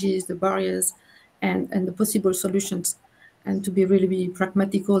challenges, the barriers, and the possible solutions, and to really be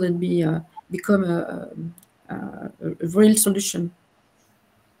pragmatical and become a real solution.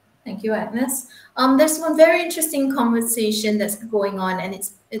 Thank you, Agnes. There's one very interesting conversation that's going on, and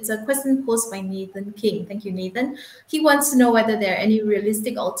it's a question posed by Nathan King. Thank you, Nathan. He wants to know whether there are any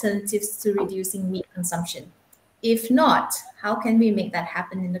realistic alternatives to reducing meat consumption. If not, how can we make that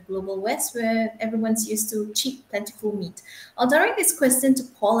happen in the global West, where everyone's used to cheap, plentiful meat? I'll direct this question to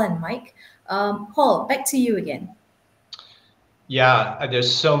Paul and Mike. Paul, back to you again. Yeah,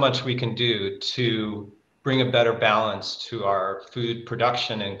 there's so much we can do to bring a better balance to our food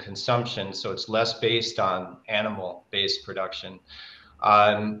production and consumption, so it's less based on animal-based production.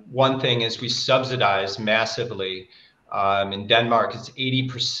 One thing is we subsidize massively. In Denmark, it's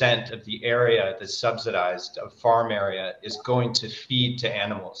 80% of the area that's subsidized of farm area is going to feed to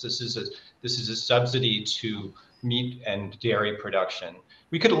animals. This is a subsidy to meat and dairy production.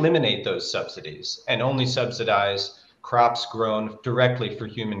 We could eliminate those subsidies and only subsidize crops grown directly for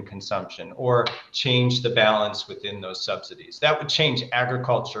human consumption, or change the balance within those subsidies. That would change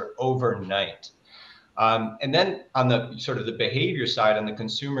agriculture overnight. And then on the sort of the behavior side, on the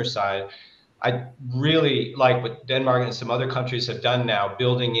consumer side, I really like what Denmark and some other countries have done now,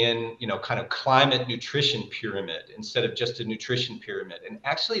 building in, kind of climate nutrition pyramid instead of just a nutrition pyramid. And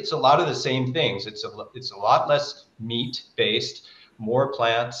actually, it's a lot of the same things. It's a lot less meat based, more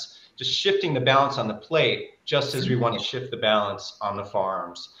plants, just shifting the balance on the plate, just as we want to shift the balance on the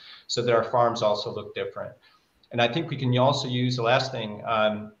farms, so that our farms also look different. And I think we can also use the last thing,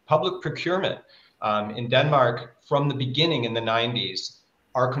 public procurement. In Denmark, from the beginning in the 90s,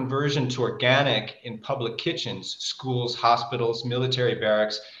 our conversion to organic in public kitchens, schools, hospitals, military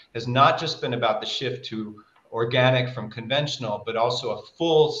barracks, has not just been about the shift to organic from conventional, but also a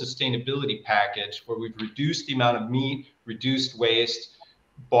full sustainability package where we've reduced the amount of meat, reduced waste,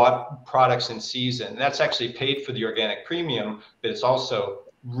 bought products in season. And that's actually paid for the organic premium, but it's also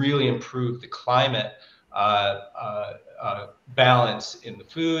really improved the climate balance in the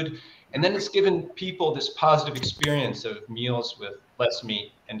food. And then it's given people this positive experience of meals with less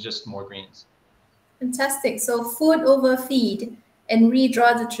meat and just more greens. Fantastic. So food over feed, and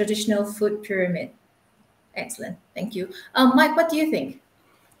redraw the traditional food pyramid. Excellent. Thank you. Mike, what do you think?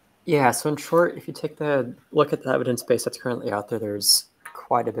 Yeah, so in short, if you take the look at the evidence base that's currently out there, there's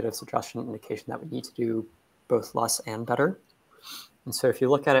quite a bit of suggestion and indication that we need to do both less and better. And so if you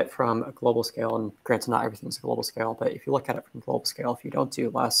look at it from a global scale, and granted not everything's a global scale, but if you look at it from a global scale, if you don't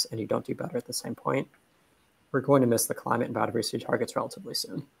do less and you don't do better at the same point, we're going to miss the climate and biodiversity targets relatively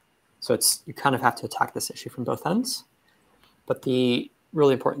soon. So you kind of have to attack this issue from both ends. But the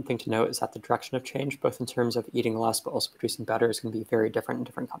really important thing to note is that the direction of change, both in terms of eating less but also producing better, is going to be very different in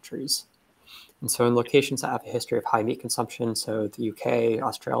different countries. And so in locations that have a history of high meat consumption, so the UK,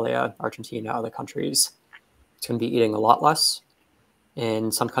 Australia, Argentina, other countries, it's going to be eating a lot less.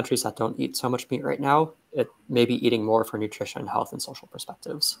 In some countries that don't eat so much meat right now, it may be eating more for nutrition, health, and social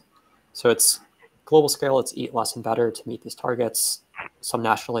perspectives. So it's global scale, it's eat less and better to meet these targets. Some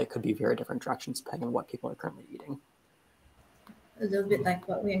nationally, it could be very different directions depending on what people are currently eating. A little bit like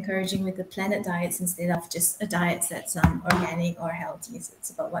what we're encouraging with the planet diets, instead of just a diet that's organic or healthy. So it's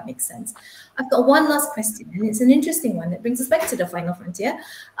about what makes sense. I've got one last question, and it's an interesting one that brings us back to the final frontier.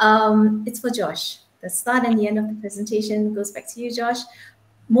 It's for Josh. The start and the end of the presentation goes back to you, Josh.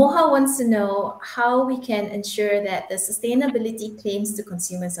 Moha wants to know how we can ensure that the sustainability claims to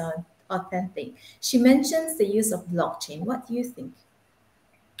consumers are authentic. She mentions the use of blockchain. What do you think?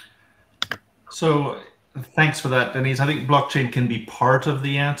 So thanks for that, Denise. I think blockchain can be part of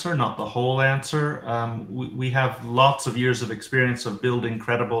the answer, not the whole answer. We have lots of years of experience of building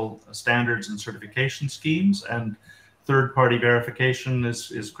credible standards and certification schemes, and third-party verification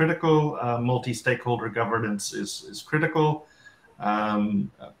is critical. Multi-stakeholder governance is critical.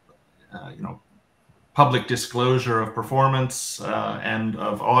 Public disclosure of performance and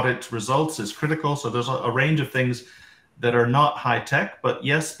of audit results is critical. So there's a range of things that are not high tech, but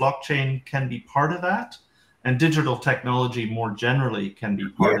yes, blockchain can be part of that, and digital technology more generally can be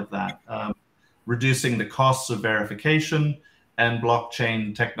part of that. Reducing the costs of verification, and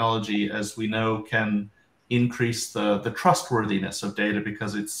blockchain technology, as we know, can increase the trustworthiness of data,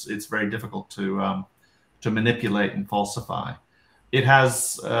 because it's very difficult to manipulate and falsify. It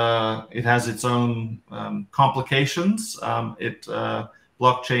has its own complications.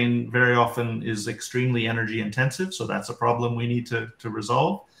 Blockchain very often is extremely energy intensive, so that's a problem we need to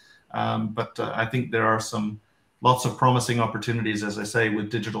resolve. But I think there are lots of promising opportunities, as I say, with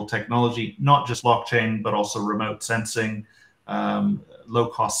digital technology, not just blockchain, but also remote sensing,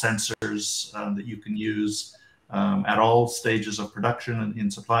 low-cost sensors, measures that you can use at all stages of production and in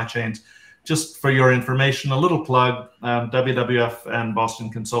supply chains. Just for your information, a little plug, WWF and Boston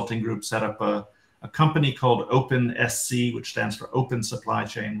Consulting Group set up a company called OpenSC, which stands for Open Supply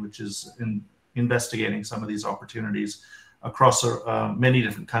Chain, which is investigating some of these opportunities across many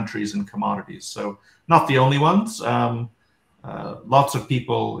different countries and commodities. So not the only ones. Lots of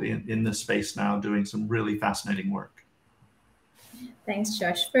people in this space now doing some really fascinating work. Thanks,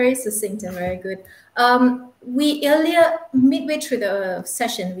 Josh. Very succinct and very good. We earlier, midway through the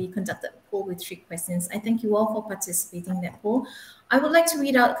session, we conducted a poll with 3 questions. I thank you all for participating in that poll. I would like to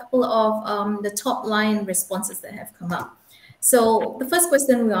read out a couple of the top line responses that have come up. So the first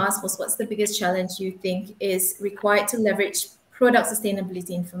question we asked was, what's the biggest challenge you think is required to leverage product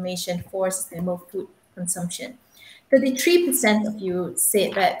sustainability information for sustainable food consumption? 33% of you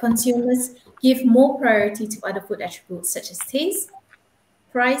said that consumers give more priority to other food attributes such as taste,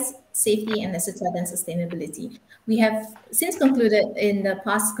 price, safety, and etc. than sustainability. We have since concluded in the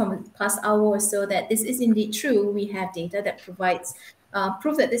past hour or so that this is indeed true. We have data that provides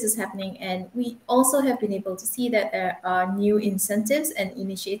proof that this is happening, and we also have been able to see that there are new incentives and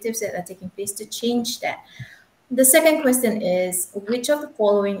initiatives that are taking place to change that. The second question is, which of the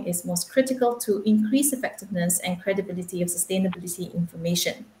following is most critical to increase effectiveness and credibility of sustainability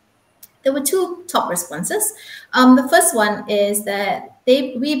information? There were 2 top responses. The first one is that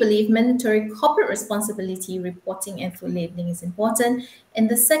we believe mandatory corporate responsibility reporting and food labeling is important. And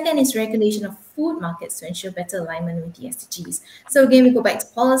the second is regulation of food markets to ensure better alignment with the SDGs. So again, we go back to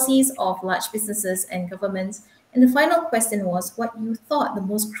policies of large businesses and governments. And the final question was what you thought the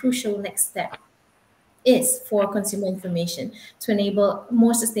most crucial next step is for consumer information to enable a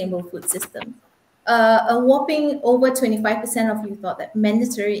more sustainable food system. A whopping over 25% of you thought that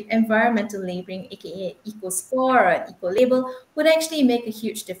mandatory environmental labeling, aka eco-score or eco-label, would actually make a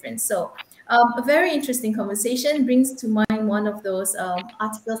huge difference. So a very interesting conversation brings to mind one of those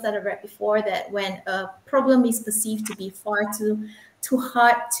articles that I read before, that when a problem is perceived to be far too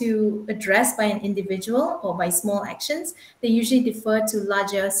hard to address by an individual or by small actions, they usually defer to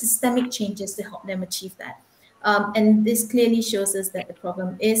larger systemic changes to help them achieve that. And this clearly shows us that the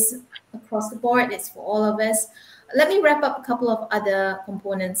problem is across the board, it's for all of us. Let me wrap up a couple of other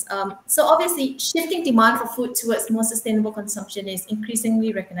components. So obviously, shifting demand for food towards more sustainable consumption is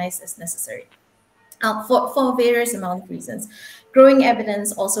increasingly recognized as necessary for various amount of reasons. Growing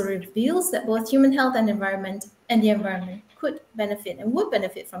evidence also reveals that both human health and the environment could benefit and would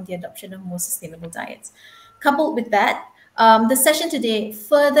benefit from the adoption of more sustainable diets. Coupled with that, the session today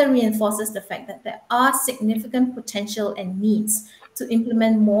further reinforces the fact that there are significant potential and needs to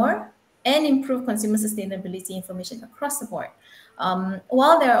implement more and improve consumer sustainability information across the board.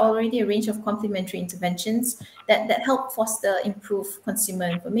 While there are already a range of complementary interventions that help foster improved consumer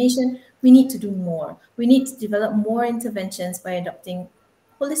information, we need to do more. We need to develop more interventions by adopting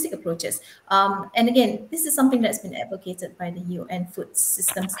holistic approaches. And again, this is something that's been advocated by the UN Food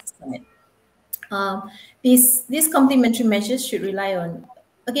Systems Summit. These complementary measures should rely on,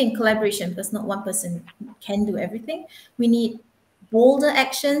 again, collaboration, because not one person can do everything. We need bolder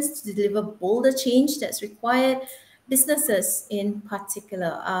actions to deliver bolder change that's required. Businesses in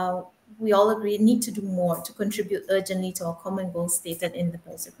particular, we all agree, need to do more to contribute urgently to our common goals stated in the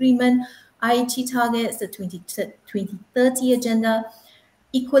Paris Agreement, IEG targets, the 2030 agenda.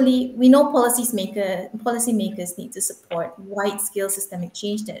 Equally, we know policymakers need to support wide-scale systemic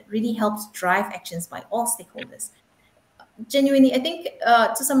change that really helps drive actions by all stakeholders. Genuinely, I think,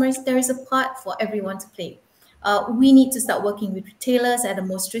 to summarize, there is a part for everyone to play. We need to start working with retailers at a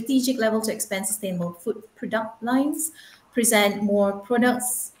more strategic level to expand sustainable food product lines, present more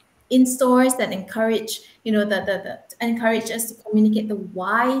products in stores that encourage, encourage us to communicate the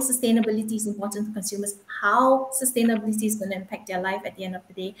why sustainability is important to consumers, how sustainability is going to impact their life at the end of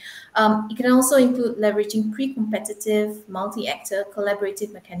the day. It can also include leveraging pre-competitive, multi-actor,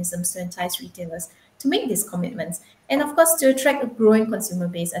 collaborative mechanisms to entice retailers to make these commitments, and of course to attract a growing consumer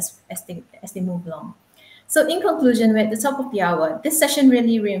base as they move along. So in conclusion, we're at the top of the hour. This session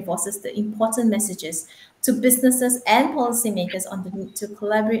really reinforces the important messages to businesses and policymakers on the need to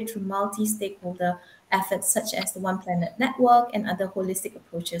collaborate through multi-stakeholder efforts such as the One Planet Network and other holistic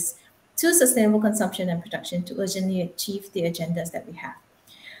approaches to sustainable consumption and production to urgently achieve the agendas that we have.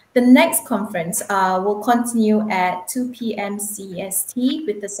 The next conference will continue at 2 p.m. CST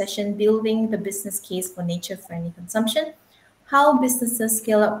with the session Building the Business Case for Nature-Friendly Consumption, how businesses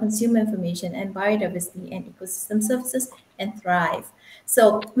scale up consumer information and biodiversity and ecosystem services and thrive.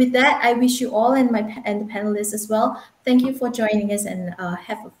 So with that, I wish you all and the panelists as well, thank you for joining us, and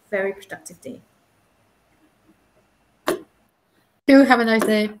have a very productive day. Thank you. Have a nice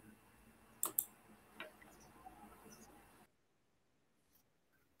day.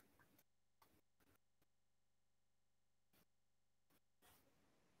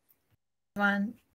 everyone.